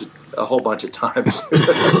whole bunch of times.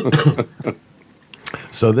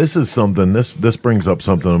 So this is something. This brings up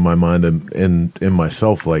something in my mind and in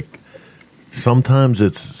myself, like. Sometimes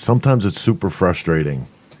it's super frustrating,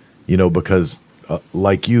 you know, because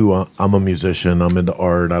like you, I'm a musician. I'm into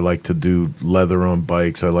art. I like to do leather on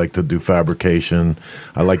bikes. I like to do fabrication.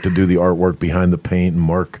 I like to do the artwork behind the paint. And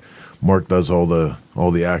Mark does all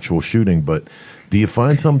the actual shooting. But do you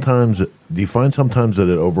find sometimes that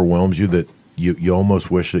it overwhelms you, that you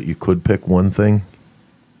almost wish that you could pick one thing?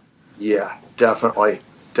 Yeah, definitely.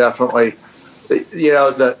 You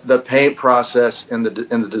know, the paint process and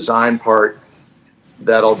the design part,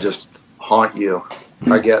 that'll just haunt you.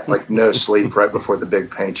 I get like no sleep right before the big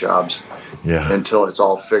paint jobs. Yeah. Until it's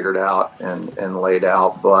all figured out and laid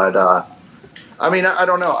out. But I mean, I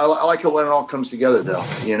don't know. I like it when it all comes together, though.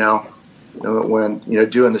 You know, when you know,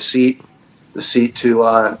 doing the seat to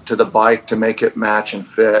the bike to make it match and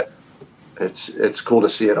fit. It's cool to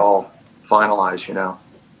see it all finalized. You know.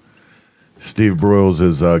 Steve Broyles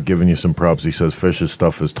is giving you some props. He says Fish's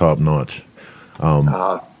stuff is top notch.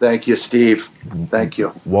 Thank you, Steve. Thank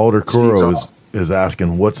you. Walter Curo is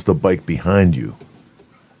asking, what's the bike behind you?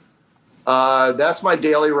 That's my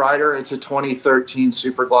daily rider. It's a 2013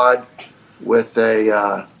 Super Glide with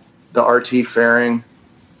the RT fairing,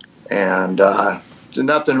 and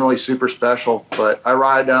nothing really super special. But I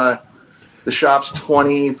ride the shop's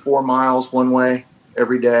 24 miles one way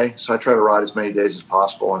every day. So I try to ride as many days as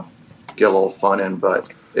possible and get a little fun in, but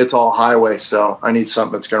it's all highway. So I need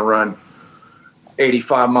something that's going to run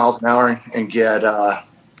 85 miles an hour and get out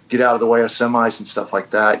of the way of semis and stuff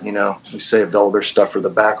like that. You know, we save the older stuff for the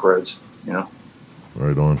back roads, you know.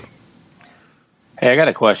 Right on. Hey, I got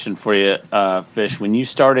a question for you, Fish. When you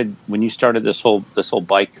started this whole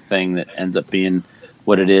bike thing that ends up being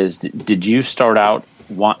what it is, did you start out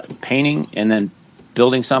painting and then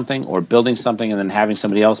building something, or building something and then having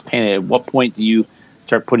somebody else paint it? At what point do you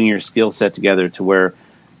start putting your skill set together to where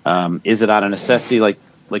is it out of necessity? Like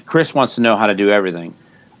Chris wants to know how to do everything.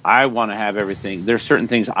 I want to have everything. There's certain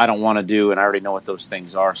things I don't want to do, and I already know what those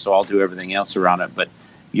things are, so I'll do everything else around it. But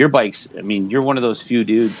your bikes, I mean, you're one of those few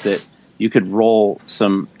dudes that you could roll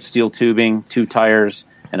some steel tubing, 2 tires,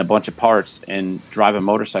 and a bunch of parts and drive a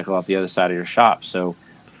motorcycle out the other side of your shop. So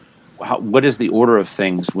what is the order of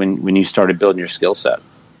things when you started building your skill set?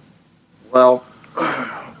 Well,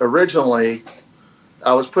 originally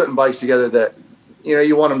I was putting bikes together that, you know,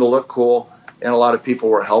 you want them to look cool, and a lot of people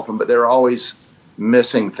were helping, but they're always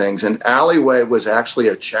missing things. And Alleyway was actually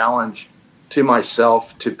a challenge to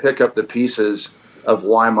myself to pick up the pieces of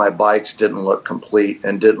why my bikes didn't look complete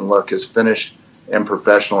and didn't look as finished and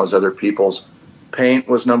professional as other people's. Paint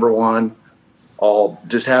was number one.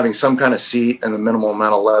 Just having some kind of seat and the minimal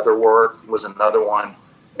amount of leather work was another one.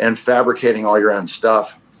 And fabricating all your own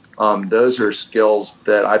stuff. Those are skills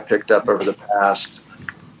that I picked up over the past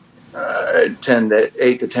 8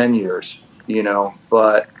 to 10 years, you know,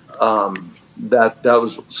 but that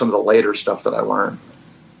was some of the later stuff that I learned.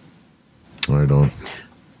 Right on.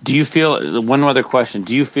 Do you feel, one other question,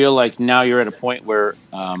 do you feel like now you're at a point where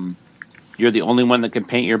you're the only one that can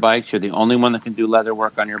paint your bikes, you're the only one that can do leather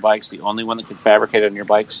work on your bikes, the only one that can fabricate on your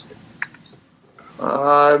bikes?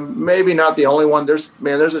 Maybe not the only one. There's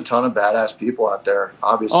a ton of badass people out there,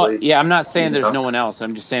 obviously. Oh, yeah, I'm not saying there's no one else.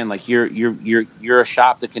 I'm just saying, like, you're a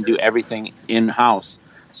shop that can do everything in-house.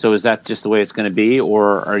 So is that just the way it's going to be,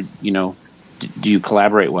 or do you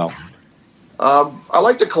collaborate well? I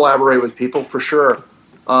like to collaborate with people for sure.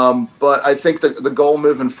 But I think that the goal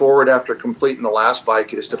moving forward after completing the last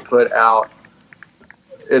bike is to put out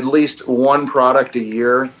at least one product a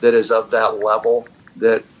year that is of that level,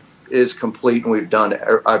 that is complete, and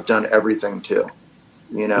I've done everything to,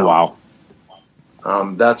 you know. Wow.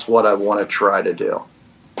 That's what I want to try to do.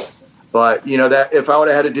 But you know, that if I would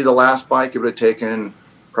have had to do the last bike, it would have taken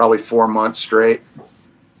probably 4 months straight,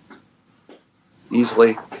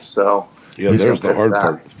 easily. So yeah, there's the hard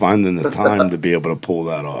part, finding the time to be able to pull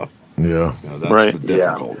that off. Yeah, that's right. The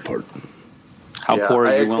difficult part. How poor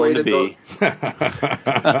are you willing to be?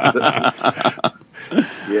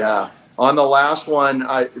 Yeah. On the last one,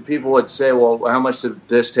 people would say, well, how much did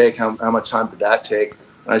this take? How much time did that take?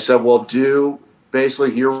 And I said, well, do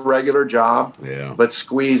basically your regular job, but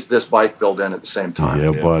squeeze this bike build in at the same time.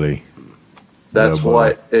 Yeah, buddy. That's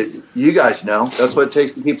you guys know. That's what it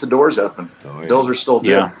takes to keep the doors open. Oh, yeah. Those are still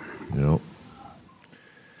there. Yeah.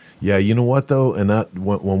 Yeah, you know what though, and that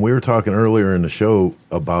when we were talking earlier in the show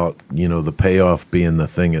about, you know, the payoff being the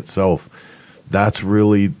thing itself, that's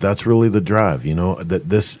really the drive. You know, that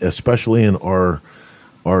this, especially in our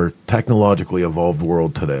technologically evolved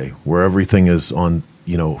world today, where everything is on,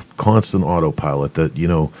 you know, constant autopilot. That, you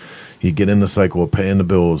know, you get in the cycle of paying the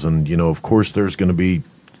bills, and you know, of course, there's going to be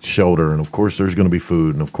shelter, and of course, there's going to be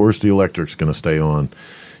food, and of course, the electric's going to stay on.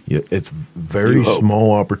 Yeah, it's very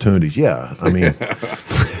small opportunities. Yeah, I mean,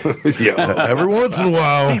 every once in a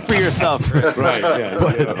while. Speak for yourself, Chris. Right.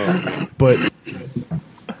 Yeah, but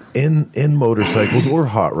in motorcycles or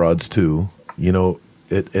hot rods too, you know,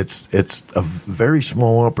 it's a very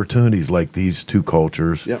small opportunities like these two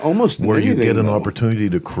cultures. Yeah, almost where you get an though. opportunity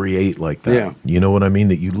to create like that. Yeah. You know what I mean?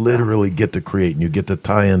 That you literally get to create, and you get to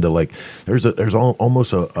tie into, like, there's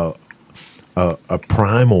almost a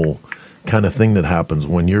primal kind of thing that happens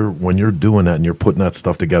when you're doing that and you're putting that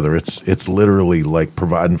stuff together. It's literally like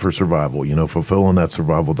providing for survival, you know, fulfilling that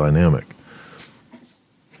survival dynamic.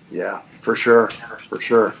 Yeah, for sure.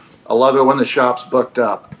 I love it when the shop's booked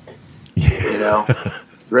up. You know,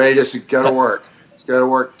 ready to go to work. Just go to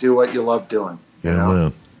work, do what you love doing. You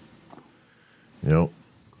know? Man.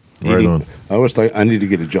 Yep. Right on. I always thought I need to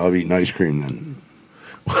get a job eating ice cream then.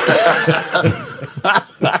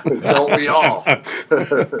 Don't we all?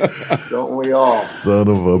 Don't we all? Son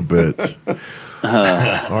of a bitch.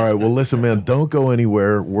 All right. Well, listen, man, don't go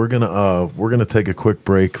anywhere. We're gonna take a quick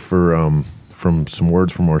break for from some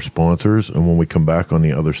words from our sponsors, and when we come back on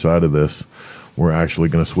the other side of this, we're actually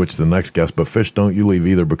going to switch to the next guest. But Fish, don't you leave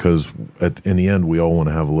either, because in the end, we all want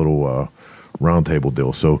to have a little roundtable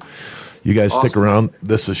deal. So You guys stick Awesome. around.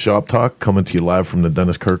 This is Shop Talk coming to you live from the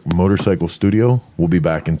Dennis Kirk Motorcycle Studio. We'll be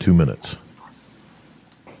back in 2 minutes.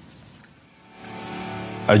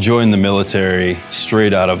 I joined the military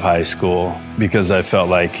straight out of high school because I felt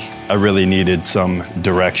like I really needed some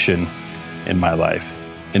direction in my life.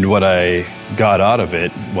 And what I got out of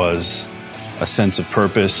it was a sense of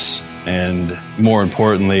purpose and, more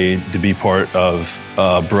importantly, to be part of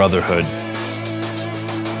a brotherhood.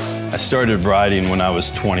 I started riding when I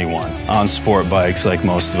was 21 on sport bikes like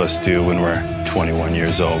most of us do when we're 21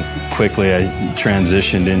 years old. Quickly, I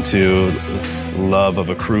transitioned into love of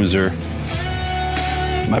a cruiser.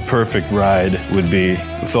 My perfect ride would be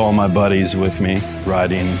with all my buddies with me,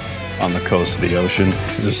 riding on the coast of the ocean.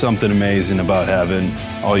 There's something amazing about having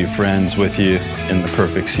all your friends with you in the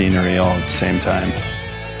perfect scenery all at the same time.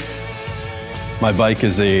 My bike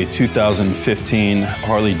is a 2015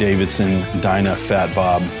 Harley-Davidson Dyna Fat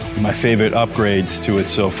Bob. My favorite upgrades to it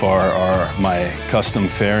so far are my custom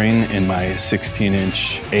fairing and my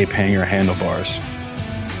 16-inch ape hanger handlebars.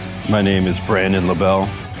 My name is Brandon LaBelle,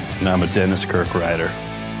 and I'm a Dennis Kirk rider.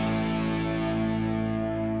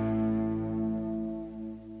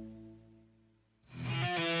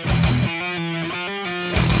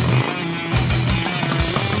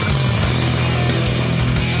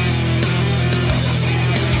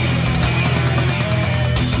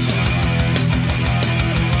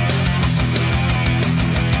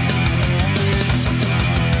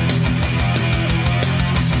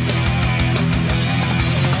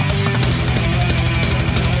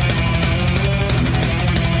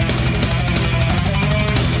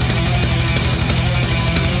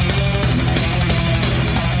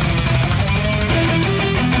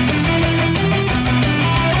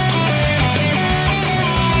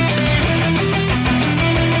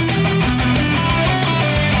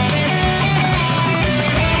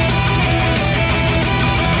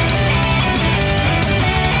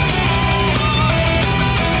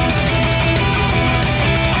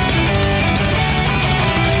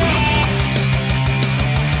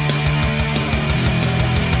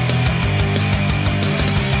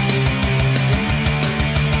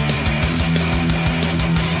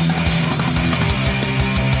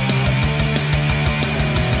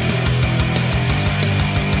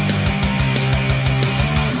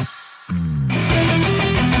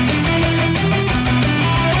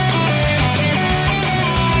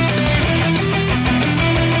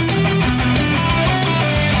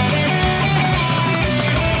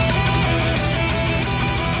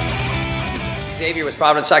 Xavier with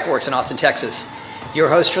Providence Cycle Works in Austin, Texas. Your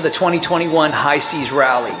host for the 2021 High Seas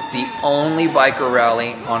Rally, the only biker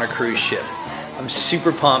rally on a cruise ship. I'm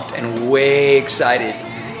super pumped and way excited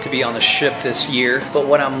to be on the ship this year. But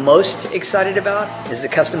what I'm most excited about is the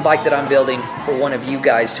custom bike that I'm building for one of you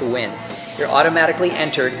guys to win. You're automatically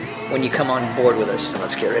entered when you come on board with us.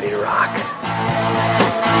 Let's get ready to rock.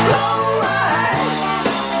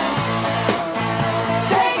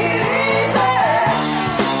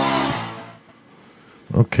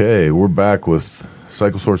 Okay, we're back with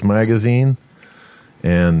Cycle Source Magazine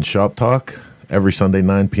and Shop Talk. Every Sunday,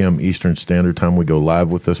 9 p.m. Eastern Standard Time, we go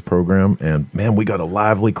live with this program. And, man, we got a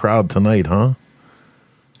lively crowd tonight, huh?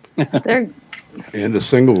 And a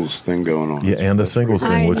singles thing going on. Yeah, and a singles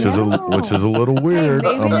thing, which is a little weird.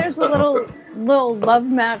 Maybe there's a little love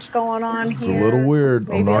match going on here. It's a little weird.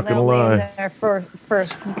 Maybe I'm not going to lie. there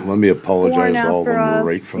first. Let me apologize to all of them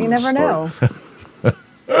right from You the never start.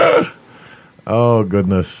 know. Oh,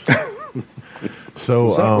 goodness. So,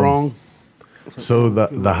 Is that wrong? So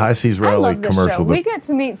the High Seas I Rally love this commercial. show. We get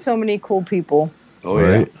to meet so many cool people. Oh,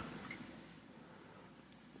 yeah.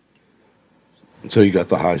 So you got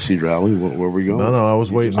the High Seas Rally. Where we going? No, I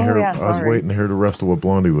was waiting to hear. yeah, I was waiting to hear the rest of what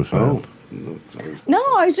Blondie was saying. No,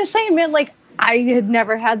 I was just saying, man, like, I had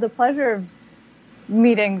never had the pleasure of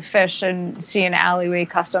meeting Fish and seeing Alleyway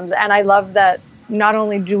Customs. And I love that not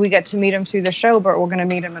only do we get to meet him through the show, but we're going to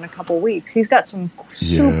meet him in a couple weeks. He's got some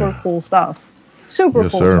super cool stuff. Super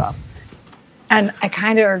Yes, cool sir. stuff. And I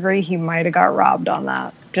kind of agree he might have got robbed on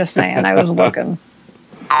that. Just saying, I was looking.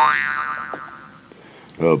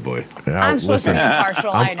 Oh, boy. Yeah, I'm supposed to be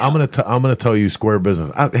impartial, I know. I'm gonna tell you square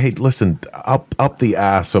business. Hey, listen, up the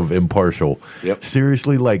ass of impartial. Yep.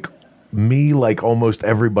 Seriously, like me, like almost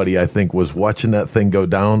everybody, I think, was watching that thing go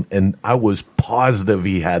down, and I was positive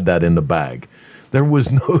he had that in the bag. There was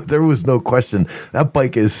no question. That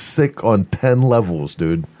bike is sick on 10 levels,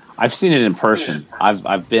 dude. I've seen it in person.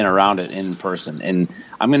 I've been around it in person, and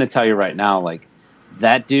I'm going to tell you right now, like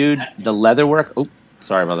that dude, the leather work. Oh,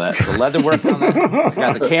 Sorry about that. The leather work on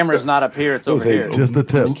the camera's not up here. It's over here. Just a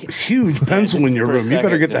tip. Huge pencil in your room. You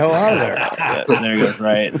better get the hell out of there. There it goes,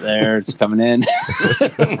 right there. It's coming in.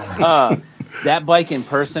 That bike in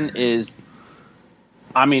person is,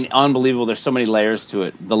 I mean, unbelievable. There's so many layers to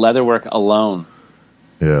it. The leather work alone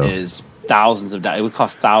is thousands of dollars. It would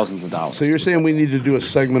cost thousands of dollars. So you're saying we need to do a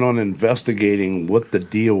segment on investigating what the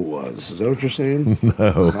deal was? Is that what you're saying?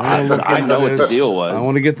 No. I know what the deal was. I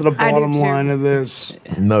want to get to the bottom line of this.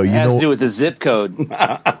 No, you It has know. to do with the zip code.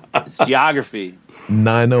 It's geography.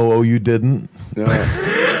 900 you didn't. Hey,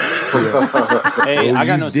 I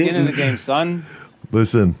got no skin in the game, son.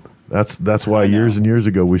 Listen, that's why years and years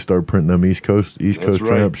ago we started printing them East Coast right.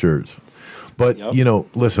 Tramp shirts. But you know,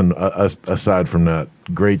 listen. Aside from that,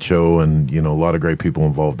 great show, and you know, a lot of great people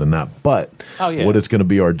involved in that. But what it's going to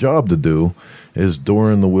be our job to do is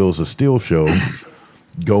during the Wheels of Steel show,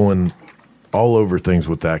 going all over things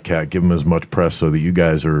with that cat, give him as much press so that you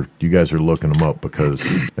guys are looking him up, because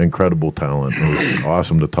incredible talent. It was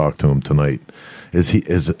awesome to talk to him tonight. Is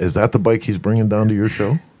that the bike he's bringing down to your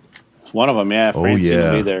show? It's one of them, yeah. Francine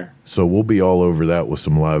will be there. So we'll be all over that with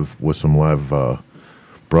some live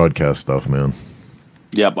broadcast stuff, man.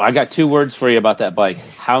 Yep, I got 2 words for you about that bike: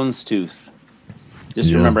 houndstooth.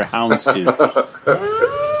 Just remember houndstooth.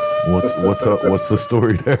 What's up? What's the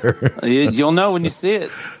story there? You'll know when you see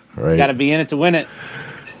it. Right. You got to be in it to win it.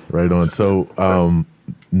 Right on. So,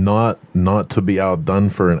 not to be outdone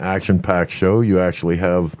for an action-packed show, you actually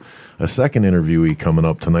have a second interviewee coming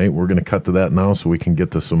up tonight. We're going to cut to that now so we can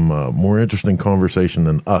get to some more interesting conversation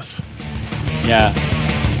than us. Yeah.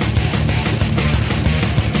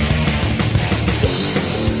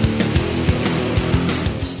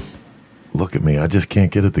 Look at me. I just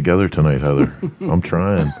can't get it together tonight, Heather. I'm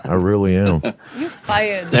trying. I really am. You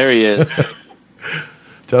fired. There he is.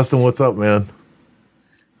 Justin, what's up, man?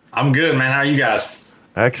 I'm good, man. How are you guys?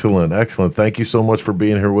 Excellent. Thank you so much for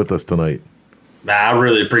being here with us tonight. I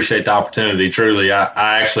really appreciate the opportunity. Truly,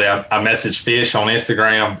 I messaged Fish on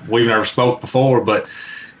Instagram. We've never spoke before, but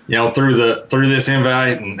you know, through this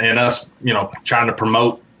invite and us, you know, trying to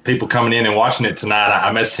promote people coming in and watching it tonight, I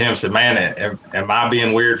messaged him and said, "Man, am I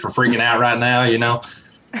being weird for freaking out right now?" You know.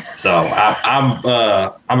 So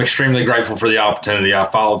I'm extremely grateful for the opportunity. I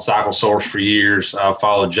followed Cycle Source for years. I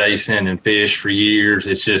followed Jason and Fish for years.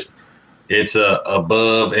 It's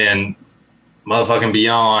above and motherfucking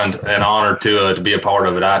beyond an honor to be a part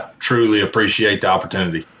of it. I truly appreciate the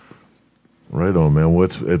opportunity. Right on, man. Well,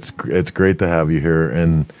 it's great to have you here,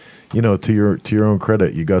 and you know, to your own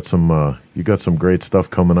credit, you got some great stuff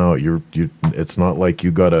coming out. It's not like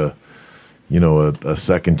you got a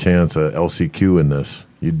second chance at LCQ in this.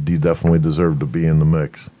 You definitely deserve to be in the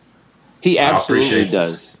mix. He absolutely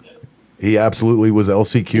does. He absolutely was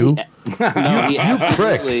LCQ. You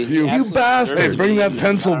prick! You bastard! Hey, bring that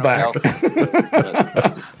pencil back.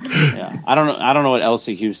 Yeah, I don't know what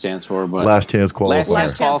LCQ stands for, but last chance qualifier.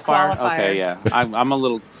 Last chance qualifier. Okay, yeah. I'm a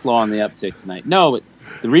little slow on the uptick tonight. No, but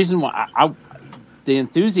the reason why the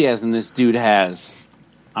enthusiasm this dude has.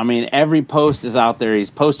 I mean, every post is out there.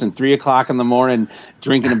 He's posting 3:00 in the morning,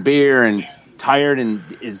 drinking a beer and tired, and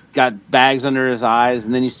is got bags under his eyes.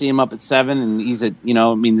 And then you see him up at 7, and he's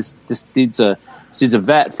this dude's a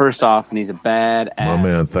vet first off, and he's a badass. My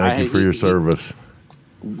man, thank you for your service.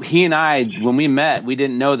 He and I, when we met, we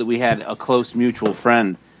didn't know that we had a close mutual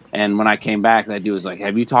friend. And when I came back, that dude was like,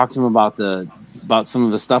 "Have you talked to him about some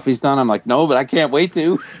of the stuff he's done?" I'm like, "No, but I can't wait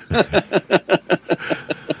to."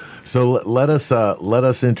 So let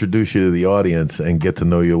us introduce you to the audience and get to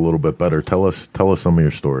know you a little bit better. Tell us some of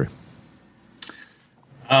your story.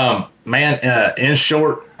 In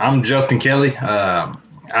short, I'm Justin Kelly. I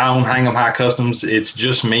own Hang 'em High Customs. It's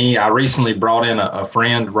just me. I recently brought in a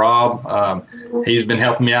friend, Rob. He's been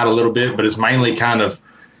helping me out a little bit, but it's mainly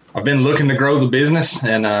I've been looking to grow the business,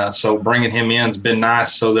 and so bringing him in has been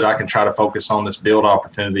nice so that I can try to focus on this build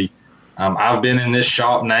opportunity. I've been in this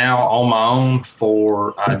shop now on my own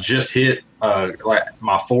I just hit like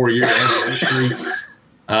my 4-year anniversary.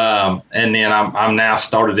 And then I'm now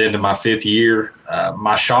started into my 5th year.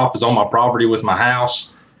 My shop is on my property with my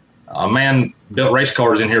house. A man built race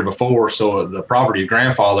cars in here before, so the property is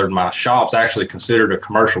grandfathered. My shop's actually considered a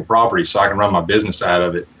commercial property, so I can run my business out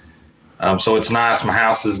of it. So it's nice. My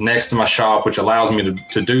house is next to my shop, which allows me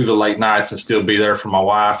to do the late nights and still be there for my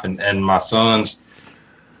wife and my sons.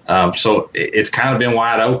 So it's kind of been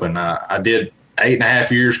wide open. I did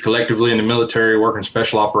 8.5 years collectively in the military, working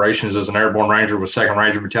special operations as an airborne ranger with 2nd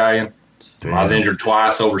Ranger Battalion. I was injured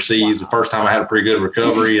twice overseas. The first time I had a pretty good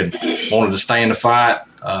recovery and wanted to stay in the fight.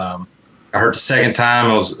 I hurt the second time.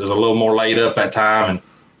 I was a little more laid up that time, and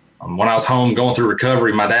When I was home going through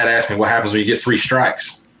recovery, my dad asked me, what happens when you get 3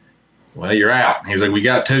 strikes? Well, you're out. He was like, we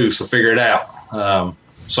got 2, so figure it out.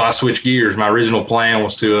 So I switched gears. My original plan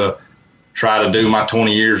was to try to do my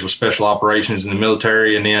 20 years with special operations in the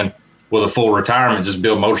military, and then with a full retirement, just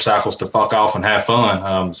build motorcycles to fuck off and have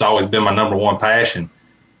fun. It's always been my number one passion.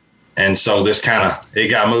 And so this it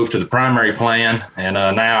got moved to the primary plan. And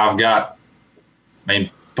now I've got,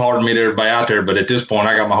 pardon me to everybody out there, but at this point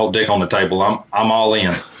I got my whole dick on the table. I'm all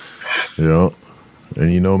in. Yeah.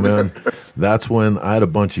 And man, that's when I had a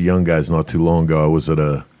bunch of young guys not too long ago. I was at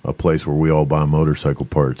a place where we all buy motorcycle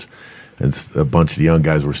parts. And a bunch of the young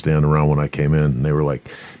guys were standing around when I came in, and they were like,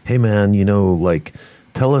 hey, man,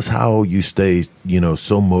 tell us how you stay,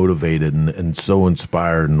 so motivated and so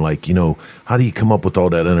inspired. And how do you come up with all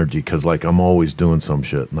that energy? Because I'm always doing some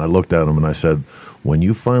shit. And I looked at them and I said, when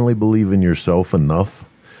you finally believe in yourself enough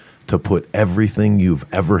to put everything you've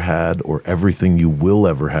ever had or everything you will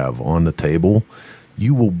ever have on the table,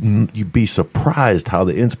 you'd be surprised how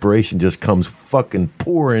the inspiration just comes fucking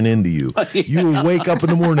pouring into you. Yeah. You will wake up in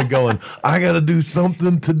the morning going, I got to do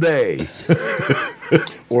something today.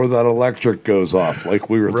 Or that electric goes off like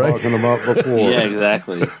we were talking about before. Yeah,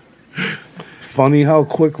 exactly. Funny how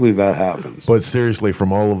quickly that happens. But seriously,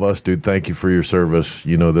 from all of us, dude, thank you for your service.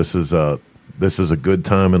 This is a good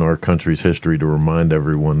time in our country's history to remind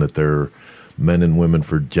everyone that there are men and women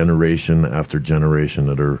for generation after generation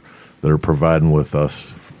that are providing with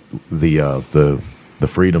us the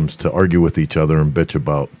freedoms to argue with each other and bitch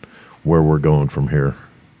about where we're going from here.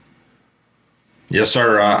 Yes,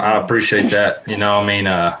 sir. I appreciate that.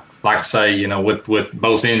 Like I say, with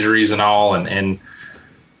both injuries and all, and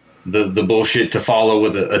the bullshit to follow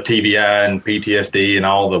with a TBI and PTSD and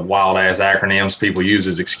all the wild ass acronyms people use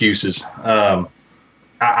as excuses. I'm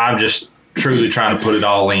just truly trying to put it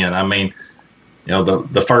all in.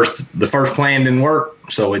 The first plan didn't work,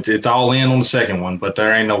 so it's all in on the second one, but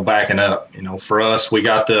there ain't no backing up. For us, we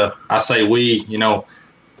got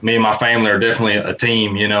me and my family are definitely a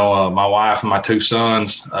team, my wife and my 2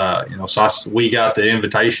 sons, we got the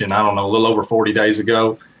invitation, I don't know, a little over 40 days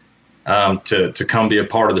ago, to come be a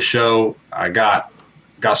part of the show. I got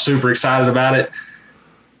super excited about it.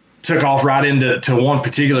 Took off right into one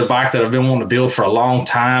particular bike that I've been wanting to build for a long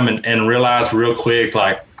time, and realized real quick,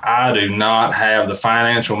 I do not have the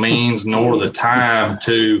financial means nor the time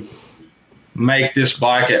to make this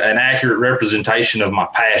bike an accurate representation of my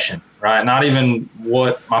passion, right? Not even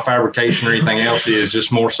what my fabrication or anything else is,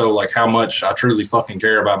 just more so how much I truly fucking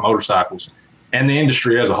care about motorcycles and the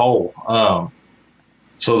industry as a whole.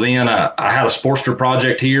 So then I had a Sportster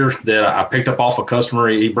project here that I picked up off a customer.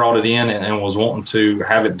 He brought it in and was wanting to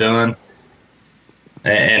have it done.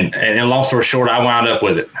 And long story short, I wound up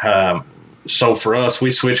with it. So for us, we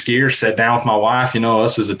switched gears, sat down with my wife,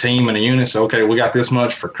 us as a team and a unit. So, okay, we got this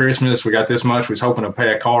much for Christmas. We got this much. We was hoping to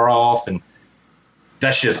pay a car off. And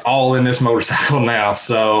that's just all in this motorcycle now.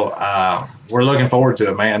 So we're looking forward to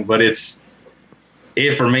it, man. But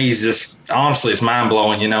it for me is just, honestly, it's mind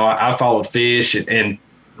blowing. I followed Fish and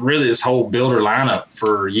really this whole builder lineup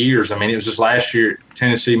for years. It was just last year at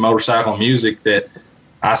Tennessee Motorcycle Music that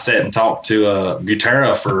I sat and talked to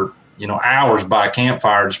Butera for, hours by a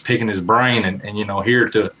campfire, just picking his brain, and here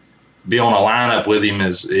to be on a lineup with him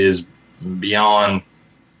is beyond,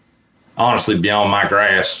 honestly, beyond my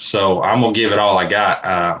grasp. So I'm gonna give it all I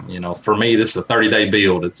got. For me, this is a 30-day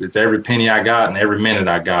build. It's every penny I got and every minute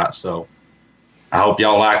I got. So I hope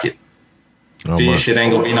y'all like it. Fish, it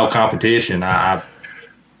ain't gonna be no competition.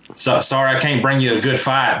 Sorry I can't bring you a good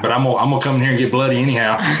fight, but I'm gonna come in here and get bloody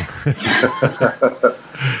anyhow.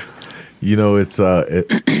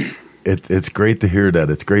 It's great to hear that.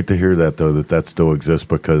 It's great to hear that, though, that still exists,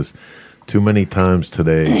 because too many times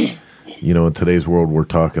today, in today's world, we're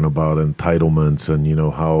talking about entitlements and,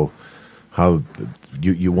 how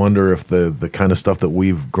you wonder if the kind of stuff that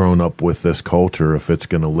we've grown up with, this culture, if it's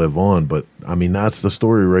going to live on. But, that's the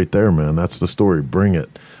story right there, man. That's the story. Bring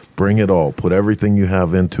it. Bring it all. Put everything you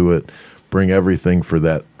have into it. Bring everything for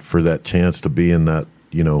that chance to be in that,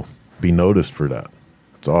 be noticed for that.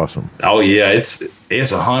 It's awesome. Oh yeah, it's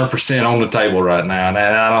 100% on the table right now, and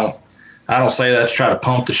I don't say that to try to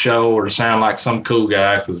pump the show or to sound like some cool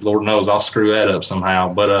guy, because Lord knows I'll screw that up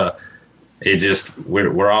somehow. But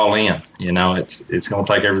we're all in. It's gonna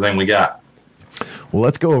take everything we got. Well,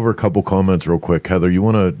 let's go over a couple comments real quick, Heather. You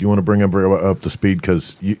wanna bring everybody up to speed,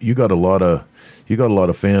 because you got a lot of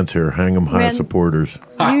fans here, Hang 'em High supporters.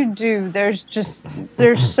 You do. There's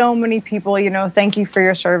so many people. Thank you for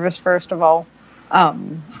your service, first of all.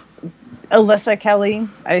 Alyssa Kelly,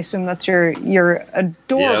 I assume that's your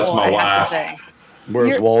adorable. Yeah, that's my wife. Have to say.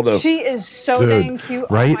 Where's Waldo? She is so Dude, dang cute.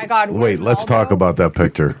 right? Oh my God. Wait, let's talk about that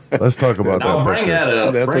picture. Let's talk about that Bring picture. that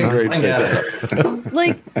up. That's a great bring that picture. up.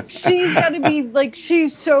 Like, she's got to be, like,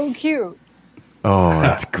 she's so cute. Oh,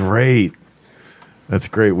 that's great. That's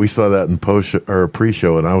great. We saw that in post or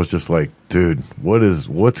pre-show, and I was just like, dude,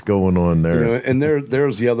 what's going on there? You know, and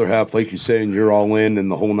there's the other half, like you say, and you're all in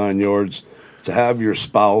the whole 9 yards. To have your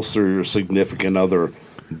spouse or your significant other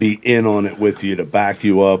be in on it with you to back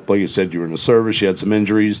you up. Like you said, you were in the service, you had some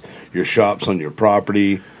injuries, your shop's on your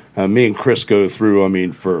property. Me and Chris go through, I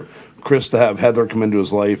mean, for Chris to have Heather come into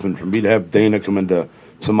his life and for me to have Dana come into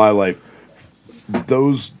my life,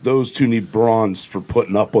 those two need bronze for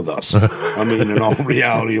putting up with us. I mean, in all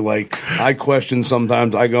reality, like, I question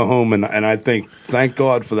sometimes. I go home and I think, thank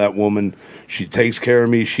God for that woman. She takes care of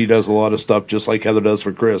me. She does a lot of stuff just like Heather does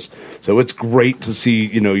for Chris. So it's great to see,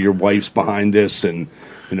 your wife's behind this and,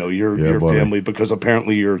 your buddy. family, because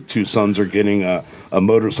apparently your two sons are getting a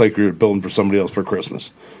motorcycle you're building for somebody else for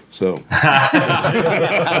Christmas. So,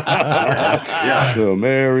 Yeah. so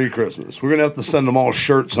Merry Christmas. We're going to have to send them all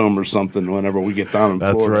shirts home or something whenever we get down in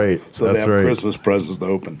That's Florida. right. So That's they have right. Christmas presents to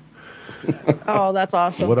open. Oh, that's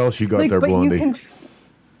awesome. What else you got there, but Blondie?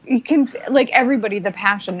 You can, like, everybody, the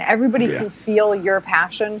passion. Everybody Yeah. can feel your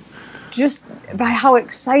passion just by how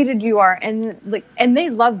excited you are. And, like, and they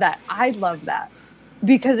love that. I love that.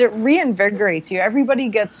 Because it reinvigorates you. Everybody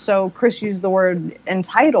gets so, Chris used the word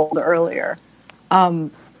entitled earlier.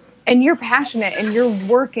 And you're passionate and you're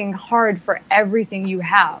working hard for everything you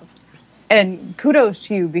have. And kudos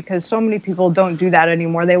to you, because so many people don't do that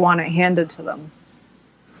anymore. They want it handed to them.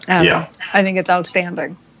 Yeah. I think it's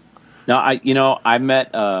outstanding. No, I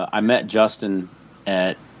met Justin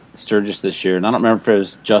at Sturgis this year, and I don't remember if it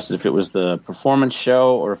was Justin, if it was the performance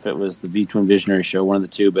show or if it was the V-Twin Visionary show, one of the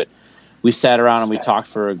two, but we sat around and we talked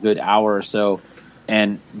for a good hour or so,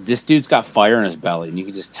 and this dude's got fire in his belly, and you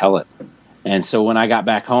can just tell it. And so when I got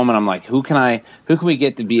back home, and I'm like, who can we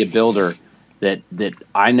get to be a builder that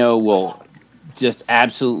I know will just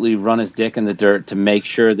absolutely run his dick in the dirt to make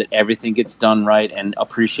sure that everything gets done right and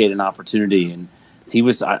appreciate an opportunity. And he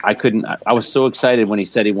was, I was so excited when he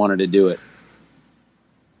said he wanted to do it.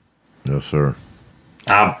 Yes, sir.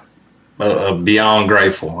 I'm beyond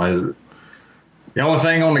grateful. The only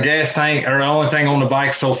thing on the gas tank, or the only thing on the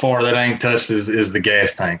bike so far that ain't touched is the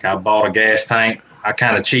gas tank. I bought a gas tank. I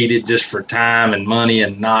kind of cheated just for time and money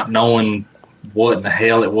and not knowing what in the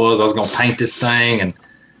hell it was. I was going to paint this thing, and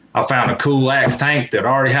I found a cool Axe tank that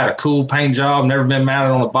already had a cool paint job, never been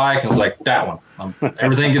mounted on a bike, and I was like, that one.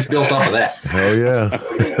 Everything gets built off of that. Hell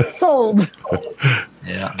yeah. Sold.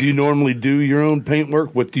 Yeah. Do you normally do your own paint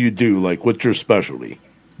work? What do you do? Like, what's your specialty?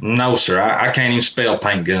 No, sir. I can't even spell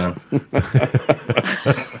paint gun.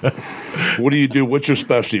 What do you do? What's your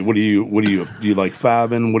specialty? Do you like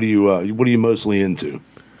fabbing? What are you mostly into?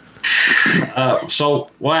 So,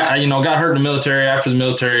 got hurt in the military. After the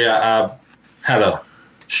military, I had a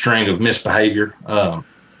string of misbehavior.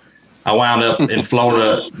 I wound up in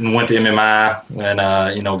Florida and went to MMI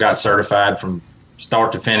and, got certified from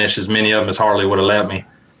start to finish, as many of them as Harley would have let me.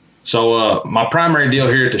 So my primary deal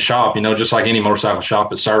here at the shop, just like any motorcycle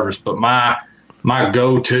shop, is service. But my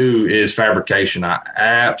go-to is fabrication. I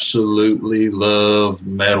absolutely love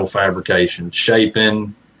metal fabrication,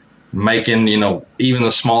 shaping, making, even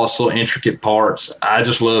the smallest little intricate parts. I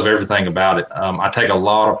just love everything about it. I take a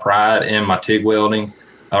lot of pride in my TIG welding,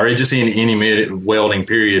 or just in any welding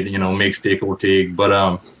period, MIG, stick, or TIG.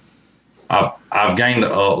 But I've gained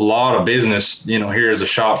a lot of business, here as a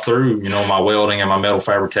shop through, my welding and my metal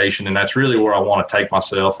fabrication, and that's really where I want to take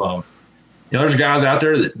myself. There's guys out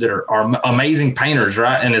there that are amazing painters,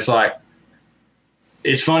 right? And it's like,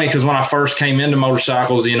 it's funny because when I first came into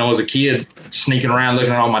motorcycles, as a kid, sneaking around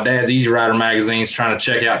looking at all my dad's Easy Rider magazines, trying to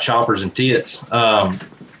check out choppers and tits. I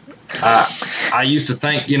used to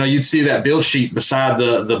think, you'd see that build sheet beside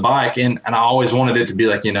the bike, and I always wanted it to be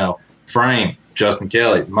like, frame, Justin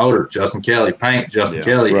Kelly, motor, Justin Kelly, paint, Justin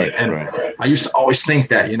Kelly. Right, and right. I used to always think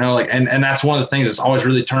that, and that's one of the things that's always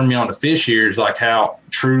really turned me on to Fish here is like how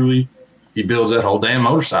truly he builds that whole damn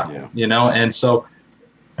motorcycle, and so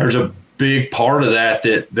there's a big part of that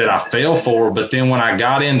I fell for. But then when I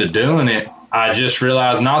got into doing it, I just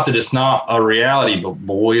realized not that it's not a reality, but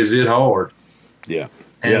boy, is it hard. Yeah.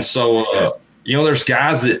 And so, there's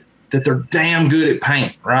guys that they're damn good at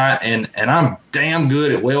paint, right? And I'm damn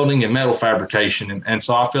good at welding and metal fabrication. And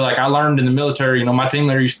so I feel like I learned in the military, my team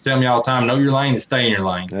leader used to tell me all the time, know your lane and stay in your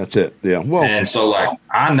lane. That's it. Yeah. Well, and so like,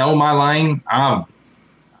 I know my lane.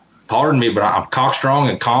 Pardon me, but I'm cock strong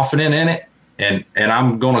and confident in it. And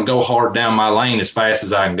I'm going to go hard down my lane as fast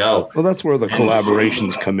as I can go. Well, that's where the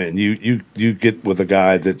collaborations come in. You get with a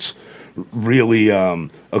guy that's really a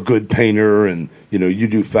good painter, and you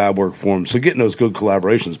do fab work for him. So getting those good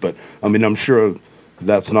collaborations, but I mean, I'm sure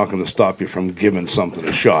that's not going to stop you from giving something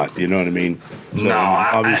a shot. You know what I mean? So, No,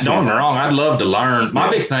 obviously, don't get me wrong. I'd love to learn. My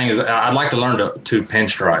big thing is I'd like to learn to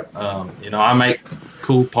pinstripe. I make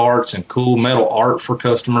cool parts and cool metal art for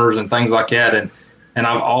customers and things like that, and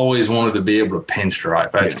I've always wanted to be able to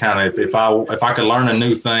pinstripe. That's kind of if I could learn a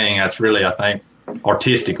new thing, that's really, I think,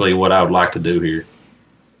 artistically what I would like to do here.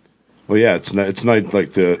 Well, yeah, it's nice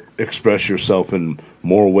like to express yourself in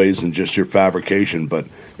more ways than just your fabrication. But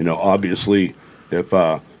obviously, if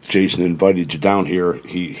Jason invited you down here,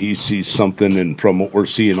 he sees something, and from what we're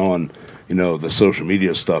seeing on the social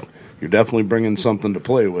media stuff, you're definitely bringing something to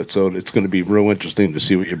play with. So it's going to be real interesting to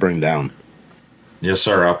see what you bring down. Yes,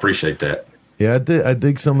 sir. I appreciate that. Yeah, I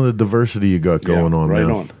dig some of the diversity you got going on. Right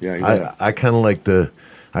man. on. Yeah, I kind of like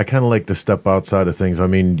to step outside of things. I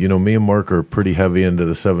mean, me and Mark are pretty heavy into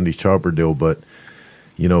the 70s chopper deal, but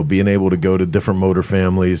being able to go to different motor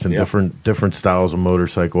families and different styles of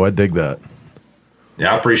motorcycle, I dig that.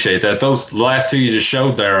 Yeah, I appreciate that. Those last two you just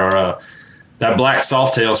showed there are that black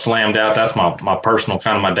Softail slammed out. That's my personal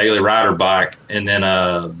kind of my daily rider bike, and then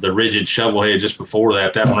the rigid shovel head just before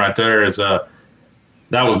that. That one right there is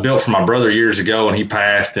that was built for my brother years ago, and he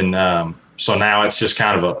passed, and so now it's just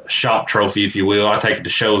kind of a shop trophy, if you will. I take it to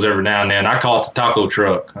shows every now and then. I call it the taco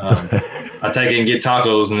truck. I take it and get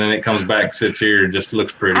tacos, and then it comes back, sits here, and just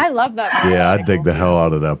looks pretty. I love that. Yeah, I dig the hell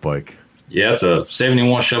out of that bike. Yeah, it's a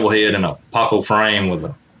 71 shovel head and a Paco frame with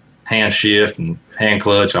a hand shift and hand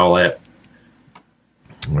clutch, all that.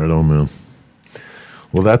 Right on, man.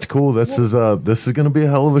 Well, that's cool. This is going to be a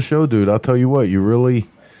hell of a show, dude. I'll tell you what.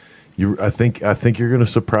 I think you're going to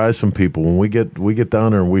surprise some people when we get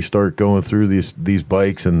down there and we start going through these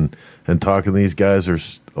bikes and talking to these guys.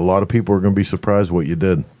 There's a lot of people are going to be surprised what you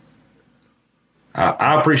did.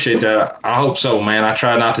 I appreciate that. I hope so, man. I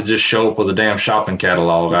try not to just show up with a damn shopping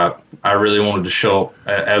catalog. I really wanted to show up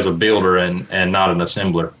as a builder and not an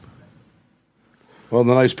assembler. Well,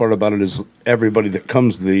 the nice part about it is everybody that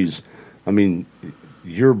comes to these, I mean,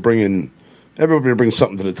 everybody brings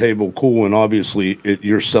something to the table, cool, and obviously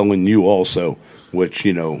you're selling you also, which,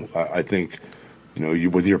 I think, you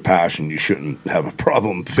with your passion, you shouldn't have a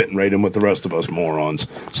problem fitting right in with the rest of us morons.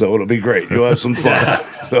 So it'll be great. You'll have some fun.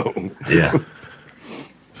 So yeah.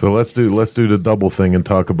 So let's do the double thing and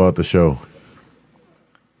talk about the show.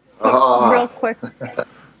 Real quick.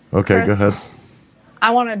 Okay, Chris, go ahead.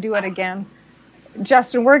 I want to do it again.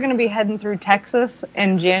 Justin, we're going to be heading through Texas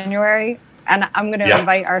in January, and I'm going to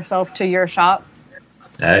invite ourselves to your shop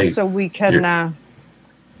so we can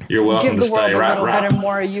you're welcome give to the world stay a right little bit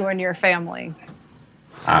more of you and your family.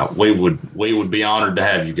 We would be honored to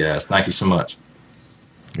have you guys. Thank you so much.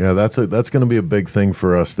 Yeah, that's going to be a big thing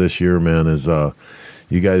for us this year, man. Is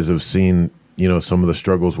you guys have seen some of the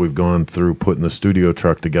struggles we've gone through putting the studio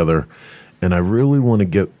truck together, and I really want to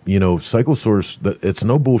get Cycle Source. It's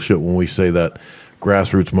no bullshit when we say that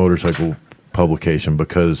grassroots motorcycle publication,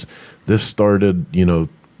 because this started.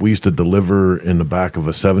 We used to deliver in the back of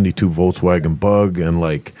a 72 Volkswagen Bug, and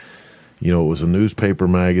it was a newspaper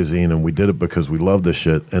magazine, and we did it because we love this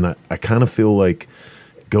shit. And I kind of feel like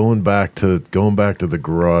going back to the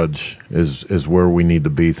garage is where we need to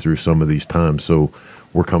be through some of these times. So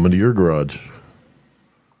we're coming to your garage,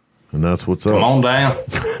 and that's what's up. Come on down.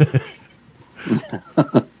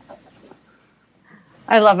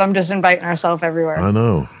 I love them just inviting ourselves everywhere. I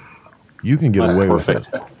know. You can get away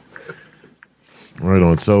perfect. with it. Right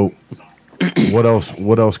on. So what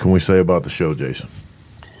else can we say about the show, Jason?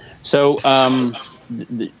 So I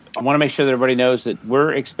want to make sure that everybody knows that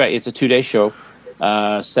it's a 2-day show.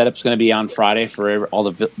 Setup's going to be on Friday for all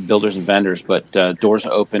the builders and vendors, but doors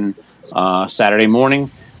open Saturday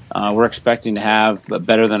morning. We're expecting to have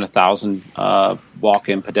better than 1,000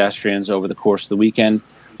 walk-in pedestrians over the course of the weekend.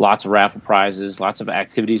 Lots of raffle prizes, lots of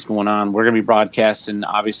activities going on. We're going to be broadcasting,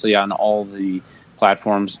 obviously, on all the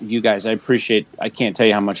platforms. You guys, I can't tell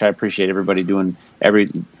you how much I appreciate everybody doing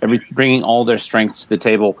bringing all their strengths to the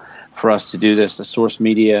table for us to do this. The Source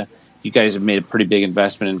Media, you guys have made a pretty big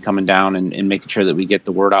investment in coming down and making sure that we get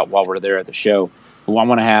the word out while we're there at the show. But I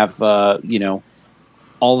want to have,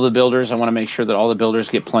 all the builders. I want to make sure that all the builders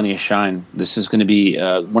get plenty of shine. This is going to be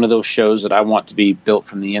one of those shows that I want to be built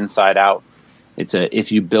from the inside out. It's a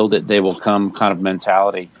if you build it, they will come kind of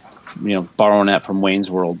mentality, borrowing that from Wayne's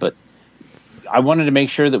World. But I wanted to make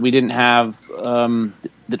sure that we didn't have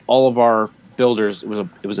that all of our builders. It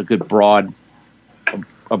was a good broad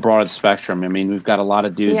spectrum. I mean, we've got a lot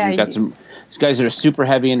of dudes. Yeah, we've got some guys that are super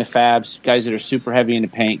heavy into fabs, guys that are super heavy into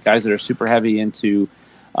paint, guys that are super heavy into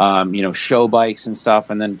show bikes and stuff,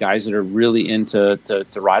 and then guys that are really into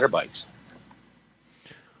to rider bikes.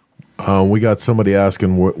 We got somebody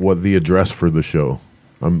asking what the address for the show.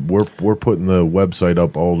 We're putting the website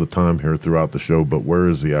up all the time here throughout the show, but where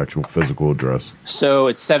is the actual physical address? So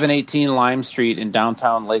it's 718 Lime Street in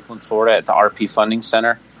downtown Lakeland, Florida, at the RP Funding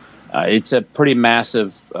Center. It's a pretty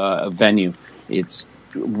massive venue. It's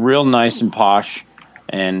real nice and posh,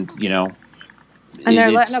 and and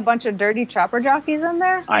they're letting a bunch of dirty chopper jockeys in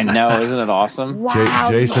there. I know, isn't it awesome? Wow,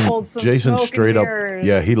 Jason smoke straight and up, mirrors.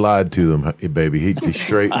 yeah, he lied to them, baby. He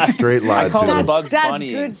straight lied call to him them. Bugs That's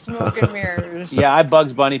Bunny. good smoke and mirrors. Yeah, I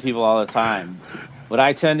Bugs Bunny people all the time. Would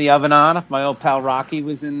I turn the oven on if my old pal Rocky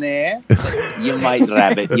was in there? You might,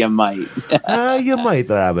 Rabbit. You might. You might,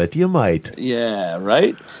 Rabbit. You might. Yeah,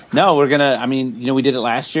 right. No, we're gonna. We did it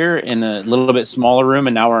last year in a little bit smaller room,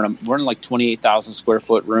 and now we're in like 28,000 square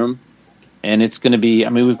foot room, and it's going to be.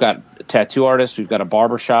 We've got a tattoo artist, we've got a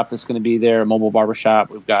barber shop that's going to be there, a mobile barber shop.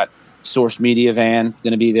 We've got Source Media van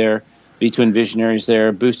going to be there, B2 Visionaries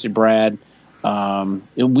there, Boosted Brad.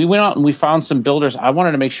 We went out and we found some builders. I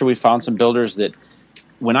wanted to make sure we found some builders that,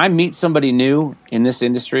 when I meet somebody new in this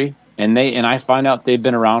industry and I find out they've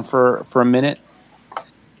been around for a minute,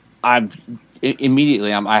 I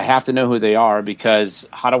have to know who they are, because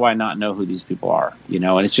how do I not know who these people are?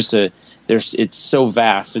 And it's just it's so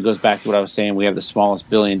vast. It goes back to what I was saying. We have the smallest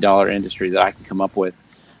 $1 billion industry that I can come up with.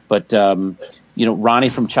 But Ronnie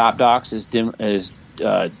from Chop Docs is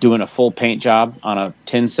doing a full paint job on a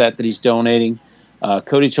tin set that he's donating.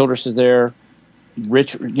 Cody Childress is there.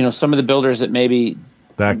 Rich, some of the builders that maybe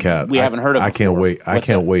that cat we haven't heard of. I can't wait. I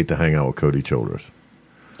can't wait to hang out with Cody Childress.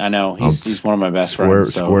 I know he's one of my best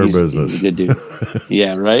friends. Square business. He's a good dude.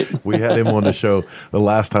 Yeah, right. We had him on the show the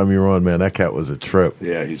last time you were on. Man, that cat was a trip.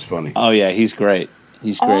 Yeah, he's funny. Oh yeah, he's great.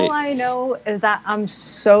 He's great. All I know is that I'm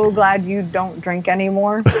so glad you don't drink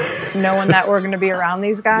anymore, knowing that we're going to be around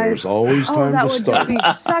these guys. There's always time that to would start. just be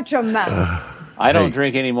such a mess. I don't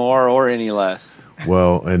drink any more or any less.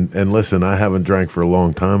 Well, and listen, I haven't drank for a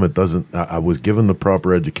long time. It doesn't. I was given the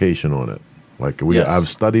proper education on it. Yes. I've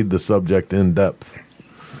studied the subject in depth.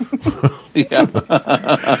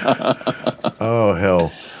 Oh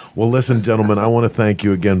hell. Well, listen, gentlemen, I want to thank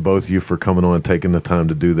you again, both of you, for coming on and taking the time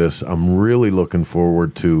to do this. I'm really looking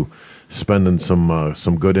forward to spending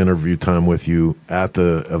some good interview time with you at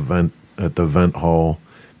the event hall,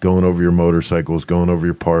 going over your motorcycles, going over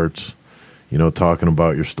your parts, talking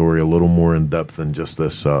about your story a little more in depth than just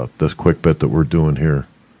this quick bit that we're doing here.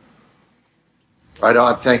 Right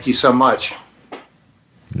on. Thank you so much.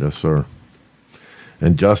 Yes, sir.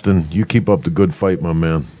 And Justin, you keep up the good fight, my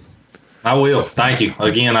man. I will. Thank you.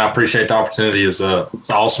 Again, I appreciate the opportunity. It's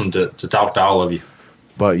awesome to talk to all of you.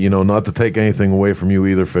 But, not to take anything away from you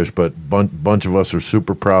either, Fish, but bunch of us are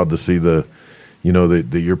super proud to see that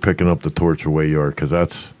you're picking up the torch the way you are, because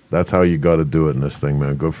that's how you got to do it in this thing,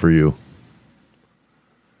 man. Good for you.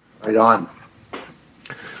 Right on.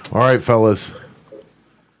 All right, fellas.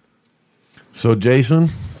 So, Jason?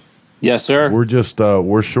 Yes, sir.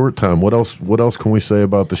 We're short time. What else can we say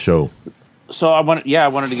about the show? So I wanted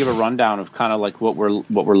to give a rundown of kind of like what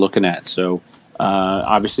we're looking at. So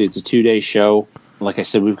obviously it's a 2-day show. Like I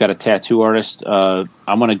said, we've got a tattoo artist. I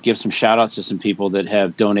want to give some shout outs to some people that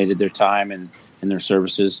have donated their time and their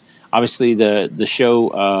services. Obviously the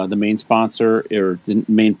show, the main sponsor or the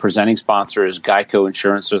main presenting sponsor is Geico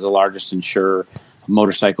Insurance. They're the largest insurer of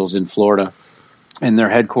motorcycles in Florida, and their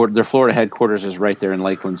Florida headquarters is right there in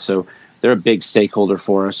Lakeland. So they're a big stakeholder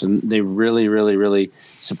for us, and they really, really, really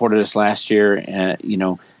supported us last year.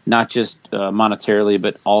 Not just monetarily,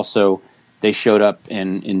 but also they showed up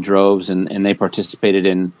in droves, and they participated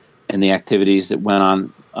in the activities that went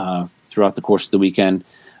on throughout the course of the weekend.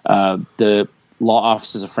 The law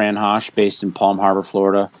offices of Fran Hosch, based in Palm Harbor,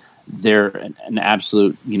 Florida, they're an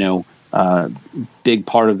absolute big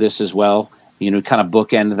part of this as well. Kind of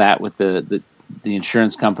bookend that with the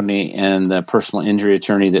insurance company and the personal injury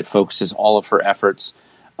attorney that focuses all of her efforts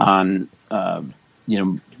on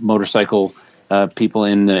motorcycle people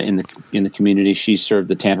in the community. She served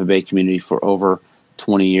the Tampa Bay community for over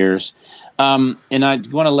 20 years. And I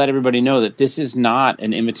want to let everybody know that this is not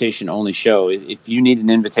an invitation only show. If you need an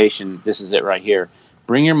invitation, this is it right here.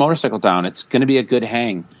 Bring your motorcycle down. It's going to be a good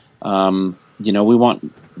hang. We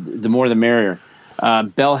want the more the merrier.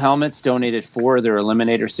 Bell Helmets donated 4 of their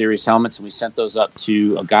Eliminator Series helmets, and we sent those up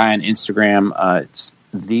to a guy on Instagram. It's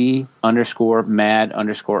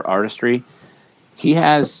 _mad_artistry.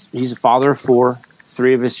 He's a father of 4.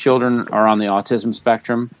 3 of his children are on the autism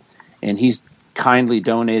spectrum, and he's kindly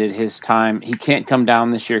donated his time. He can't come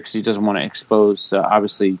down this year because he doesn't want to expose,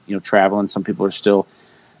 obviously, traveling. Some people are still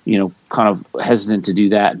kind of hesitant to do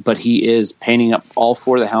that. But he is painting up all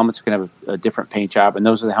 4 of the helmets. We're going to have a different paint job. And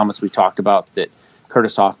those are the helmets we talked about that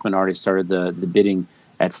Curtis Hoffman already started the bidding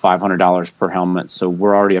at $500 per helmet. So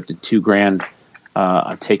we're already up to $2,000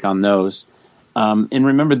 a take on those. And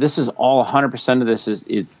remember, this is all 100% of this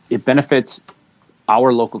it benefits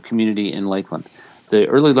our local community in Lakeland. The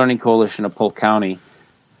Early Learning Coalition of Polk County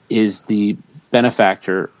is the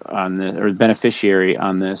benefactor or beneficiary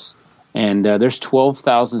on this. And there's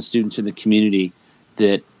 12,000 students in the community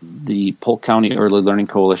that the Polk County Early Learning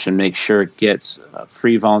Coalition makes sure it gets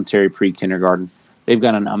free voluntary pre-kindergarten. They've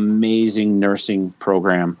got an amazing nursing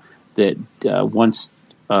program that once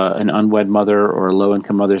an unwed mother or a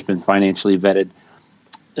low-income mother has been financially vetted,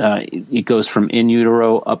 it goes from in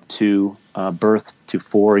utero up to birth to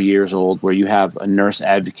 4 years old, where you have a nurse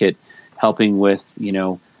advocate helping with,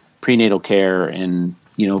 prenatal care and,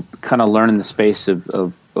 kind of learning the space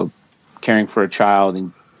of caring for a child.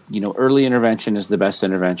 And, early intervention is the best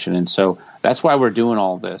intervention. And so that's why we're doing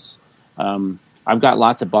all this. I've got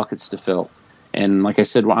lots of buckets to fill. And like I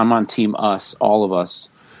said, I'm on team us, all of us.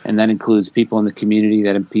 And that includes people in the community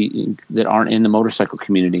that aren't in the motorcycle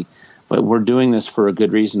community. But we're doing this for a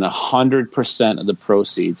good reason. 100% of the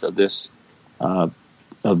proceeds of this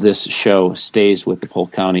show stays with the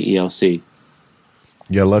Polk County ELC.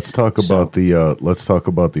 Yeah, let's talk about the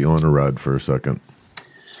honor ride for a second.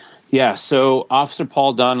 Yeah, so Officer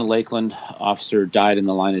Paul Dunn, a Lakeland officer, died in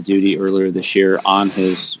the line of duty earlier this year on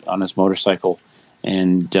his motorcycle,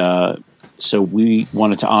 and so we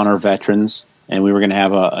wanted to honor veterans, and we were going to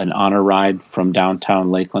have an honor ride from downtown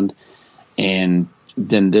Lakeland, and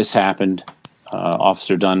then this happened.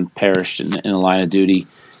 Officer Dunn perished in the line of duty,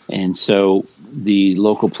 and so the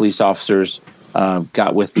local police officers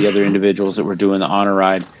got with the other individuals that were doing the honor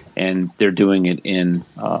ride, and they're doing it in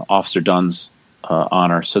Officer Dunn's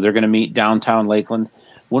honor. So they're going to meet downtown Lakeland.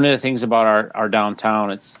 One of the things about our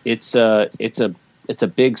downtown, it's a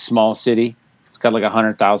big small city. It's got like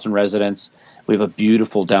 100,000 residents. We have a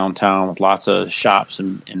beautiful downtown with lots of shops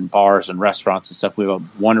and bars and restaurants and stuff. We have a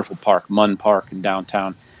wonderful park, Munn Park, in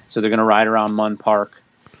downtown. So they're going to ride around Munn Park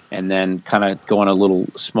and then kind of go on a little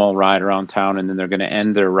small ride around town, and then they're going to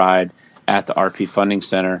end their ride at the RP Funding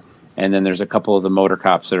Center. And then there's a couple of the motor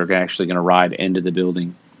cops that are actually going to ride into the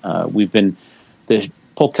building. The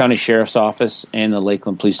Polk County Sheriff's Office and the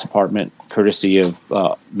Lakeland Police Department, courtesy of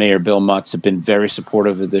Mayor Bill Mutz, have been very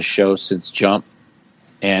supportive of this show since jump.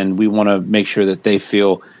 And we want to make sure that they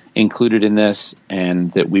feel included in this,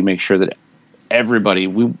 and that we make sure that everybody,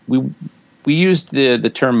 we used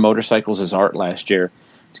the term motorcycles as art last year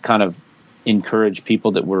to kind of encourage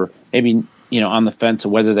people that were maybe, on the fence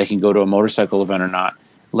of whether they can go to a motorcycle event or not.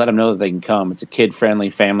 Let them know that they can come. It's a kid-friendly,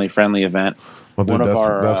 family-friendly event. Well, dude,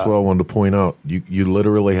 that's what I wanted to point out. You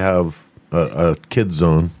literally have a kid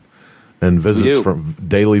zone and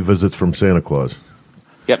daily visits from Santa Claus.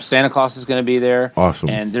 Yep, Santa Claus is going to be there. Awesome.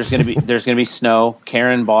 And there's going to be snow.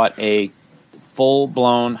 Karen bought a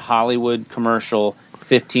full-blown Hollywood commercial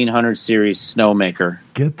 1500 series snowmaker.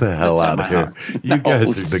 Get the hell out of here! You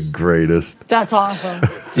guys are the greatest. That's awesome.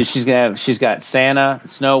 Dude, she's got Santa,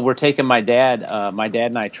 snow. We're taking my dad. My dad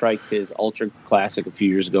and I triked his Ultra Classic a few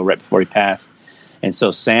years ago, right before he passed, and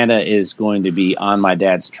so Santa is going to be on my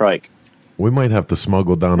dad's trike. We might have to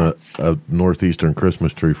smuggle down a northeastern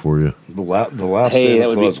Christmas tree for you. The last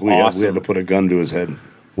Santa Claus we had to put a gun to his head.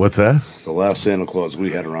 What's that? The last Santa Claus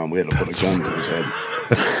we had around, we had to put a gun to his head.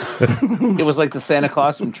 It was like the Santa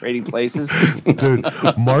Claus from Trading Places. Dude,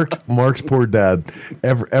 Mark's poor dad,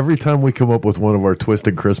 every time we come up with one of our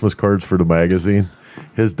twisted Christmas cards for the magazine,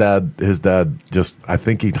 his dad just, I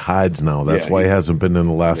think he hides now. That's why he hasn't been in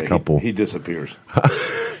the last couple. He disappears.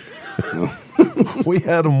 We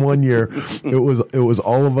had him one year. It was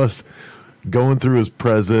all of us going through his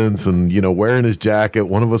presents and wearing his jacket.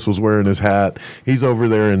 One of us was wearing his hat. He's over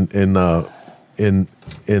there in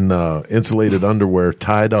insulated underwear,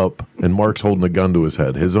 tied up, and Mark's holding a gun to his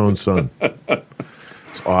head. His own son.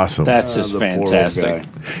 It's awesome. That's just fantastic.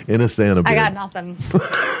 In a Santa beard. I got nothing.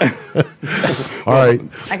 All right.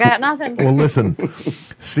 I got nothing. Well, listen,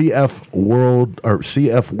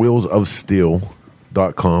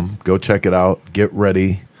 CFWorldSteel.com. Go check it out. Get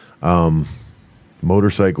ready.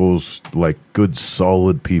 Motorcycles, like good,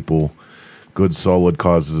 solid people, good, solid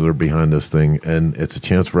causes that are behind this thing. And it's a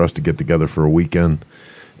chance for us to get together for a weekend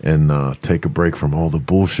and take a break from all the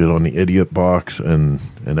bullshit on the Idiot Box and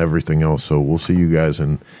everything else. So we'll see you guys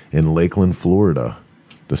in Lakeland, Florida,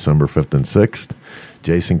 December 5th and 6th.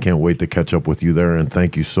 Jason, can't wait to catch up with you there. And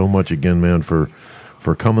thank you so much again, man, for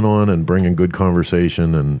coming on and bringing good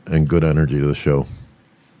conversation and good energy to the show.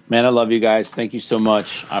 Man, I love you guys. Thank you so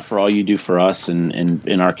much for all you do for us and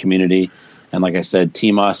in our community. And like I said,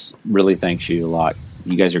 Team Us really thanks you a lot.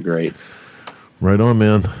 You guys are great. Right on,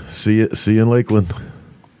 man. See you in Lakeland.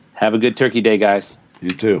 Have a good Turkey Day, guys. You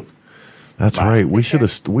too. That's right. We should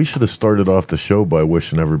have started off the show by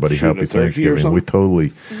wishing everybody happy Thanksgiving. We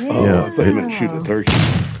totally. I thought you meant shooting a turkey.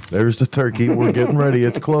 There's the turkey. We're getting ready.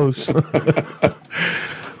 It's close.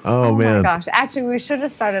 Oh man. My gosh. Actually, we should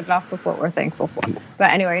have started off with what we're thankful for. But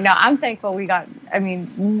anyway, no, I'm thankful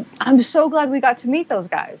I'm so glad we got to meet those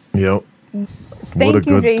guys. Yep. Thank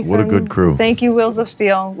you, Jason. What a good crew. Thank you, Wheels of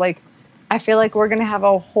Steel. I feel like we're going to have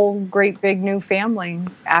a whole great big new family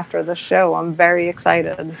after the show. I'm very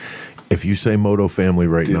excited. If you say Moto family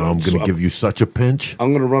now, I'm going to give you such a pinch.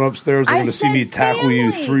 I'm going to run upstairs. They're going to see me tackle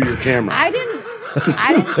you through your camera. I didn't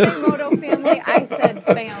say Moto family. I said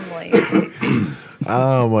family.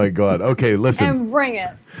 Oh my God. Okay, listen. And bring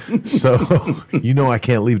it. So, I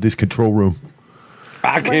can't leave this control room.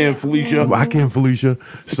 I can, Felicia.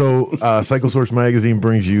 So, Cycle Source Magazine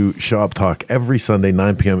brings you Shop Talk every Sunday,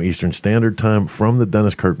 9 p.m. Eastern Standard Time from the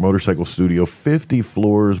Dennis Kirk Motorcycle Studio, 50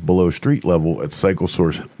 floors below street level at Cycle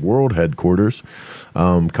Source World Headquarters.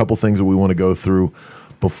 Couple things that we want to go through.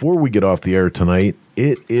 Before we get off the air tonight,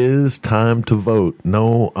 it is time to vote.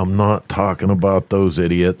 No, I'm not talking about those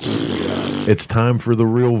idiots. It's time for the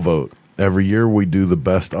real vote. Every year we do the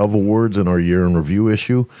Best of Awards in our Year in Review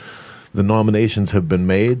issue. The nominations have been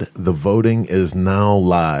made. The voting is now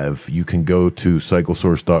live. You can go to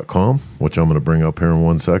CycleSource.com, which I'm going to bring up here in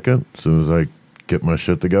 1 second as soon as I get my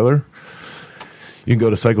shit together. You can go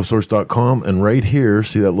to CycleSource.com, and right here,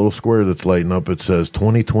 see that little square that's lighting up? It says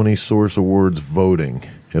 2020 Source Awards Voting.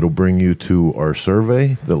 It'll bring you to our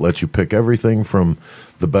survey that lets you pick everything from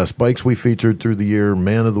the best bikes we featured through the year,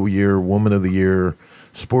 Man of the Year, Woman of the Year,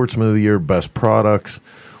 Sportsman of the Year, Best Products.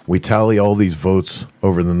 We tally all these votes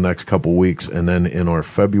over the next couple weeks, and then in our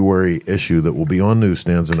February issue that will be on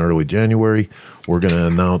newsstands in early January, we're going to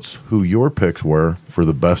announce who your picks were for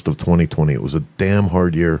the best of 2020. It was a damn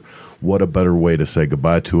hard year. What a better way to say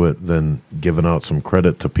goodbye to it than giving out some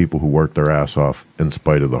credit to people who worked their ass off in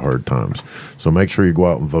spite of the hard times. So make sure you go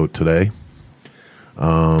out and vote today.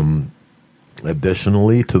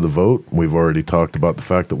 Additionally to the vote, we've already talked about the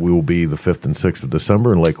fact that we will be the 5th and 6th of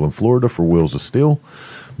December in Lakeland, Florida for Wheels of Steel.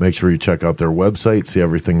 Make sure you check out their website, see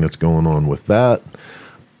everything that's going on with that.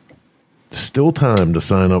 Still time to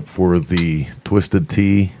sign up for the Twisted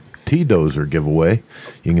Tea Dozer giveaway.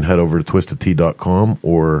 You can head over to twistedtea.com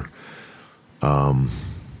or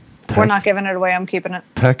we're not giving it away. I'm keeping it.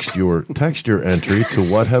 Text your entry to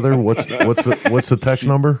what, Heather? What's the text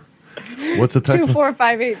number? What's the text?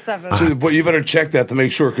 24587. But you better check that to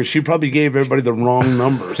make sure, because she probably gave everybody the wrong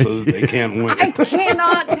number so that they can't win. I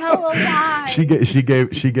cannot tell a lie. She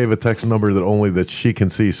gave a text number that she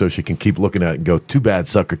can see, so she can keep looking at it and go, "Too bad,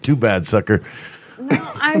 sucker. Too bad, sucker."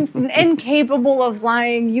 No, I'm incapable of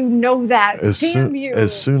lying. You know that. Damn you.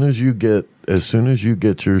 As soon as you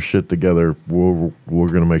get your shit together, we're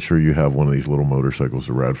gonna make sure you have one of these little motorcycles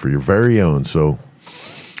to ride for your very own. So,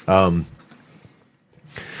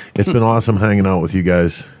 it's been awesome hanging out with you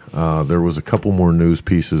guys. There was a couple more news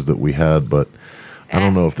pieces that we had, but I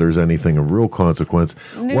don't know if there's anything of real consequence.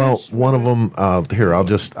 One of them here.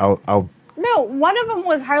 I'll. No, one of them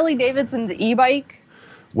was Harley Davidson's e-bike.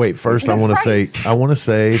 Wait, first I want to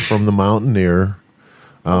say from the Mountaineer,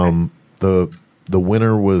 the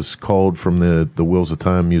winner was called from the Wheels of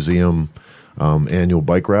Time Museum annual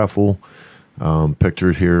bike raffle.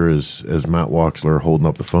 Pictured here is Matt Waxler holding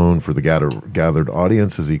up the phone for the gathered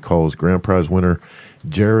audience as he calls grand prize winner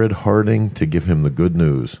Jared Harding to give him the good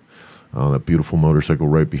news. That beautiful motorcycle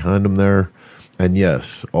right behind him there. And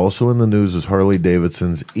yes, also in the news is Harley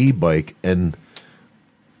Davidson's e-bike. And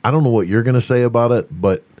I don't know what you're going to say about it,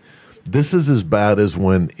 but this is as bad as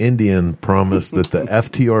when Indian promised that the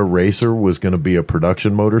FTR Racer was going to be a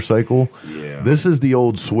production motorcycle. Yeah. This is the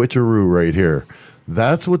old switcheroo right here.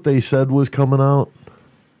 That's what they said was coming out.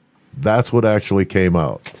 That's what actually came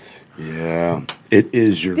out. Yeah, it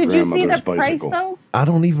is your grandmother's bicycle. Did you see the price, though? I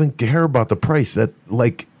don't even care about the price.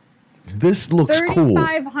 This looks cool.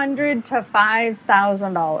 $3,500 to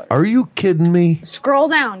 $5,000. Are you kidding me? Scroll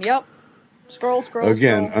down. Yep. Scroll.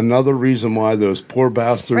 Again, another reason why those poor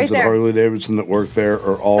bastards at Harley Davidson that work there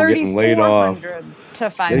are all getting laid off. To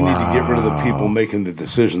 $5,000. They need to get rid of the people making the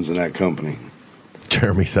decisions in that company.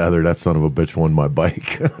 Jeremy Sather, that son of a bitch, won my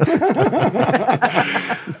bike.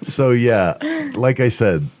 So yeah, like I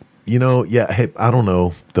said, hey, I don't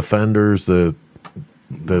know, the fenders, the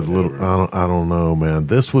little, I don't know, man.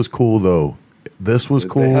 This was cool though. This was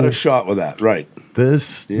cool. They had a shot with that, right?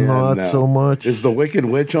 This, not so much. Is the Wicked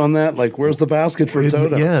Witch on that? Like, where's the basket for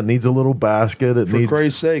Toto? Yeah, it needs a little basket. It For needs.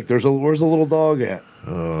 Christ's sake, where's the little dog at?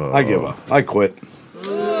 I give up. I quit.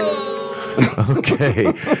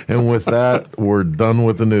 Okay. And with that, we're done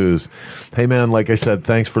with the news. Hey, man, like I said,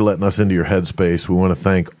 thanks for letting us into your headspace. We want to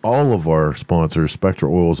thank all of our sponsors. Spectra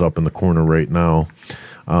Oil's up in the corner right now.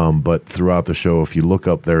 But throughout the show, if you look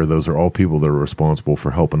up there, those are all people that are responsible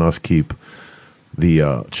for helping us keep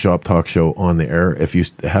the Shop Talk show on the air. If you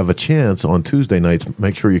have a chance on Tuesday nights,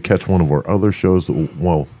 make sure you catch one of our other shows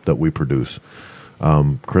that we produce.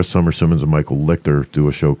 Chris Summer Simmons and Michael Lichter do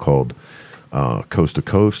a show called Coast to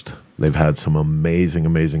Coast. They've had some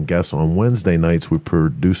amazing guests. On Wednesday nights, we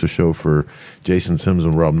produce a show for Jason Sims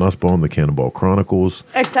and Rob Nussbaum, the Cannonball Chronicles.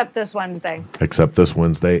 Except this Wednesday.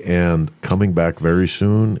 And coming back very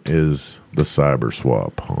soon is the Cyber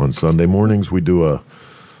Swap. On Sunday mornings, we do a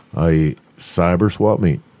Cyber Swap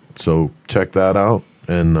meet. So check that out.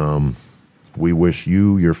 And we wish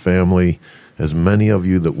you, your family, as many of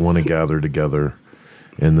you that want to gather together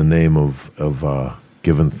in the name of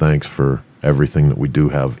giving thanks for everything that we do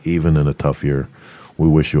have, even in a tough year. We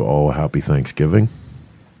wish you all a happy Thanksgiving.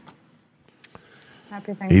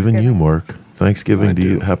 Happy Thanksgiving. Even you, Mark. Thanksgiving to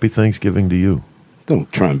you. Happy Thanksgiving to you.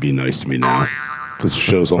 Don't try and be nice to me now, because the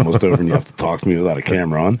show's almost over and you have to talk to me without a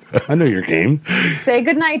camera on. I know your game. Say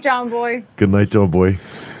goodnight, John Boy. Good night, John Boy.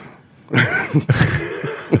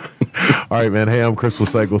 All right, man. Hey, I'm Chris with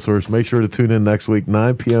Cycle Source. Make sure to tune in next week,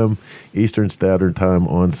 9 p.m. Eastern Standard Time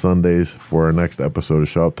on Sundays for our next episode of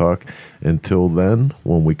Shop Talk. Until then,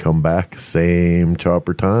 when we come back, same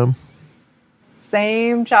chopper time.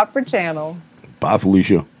 Same chopper channel. Bye,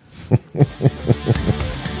 Felicia.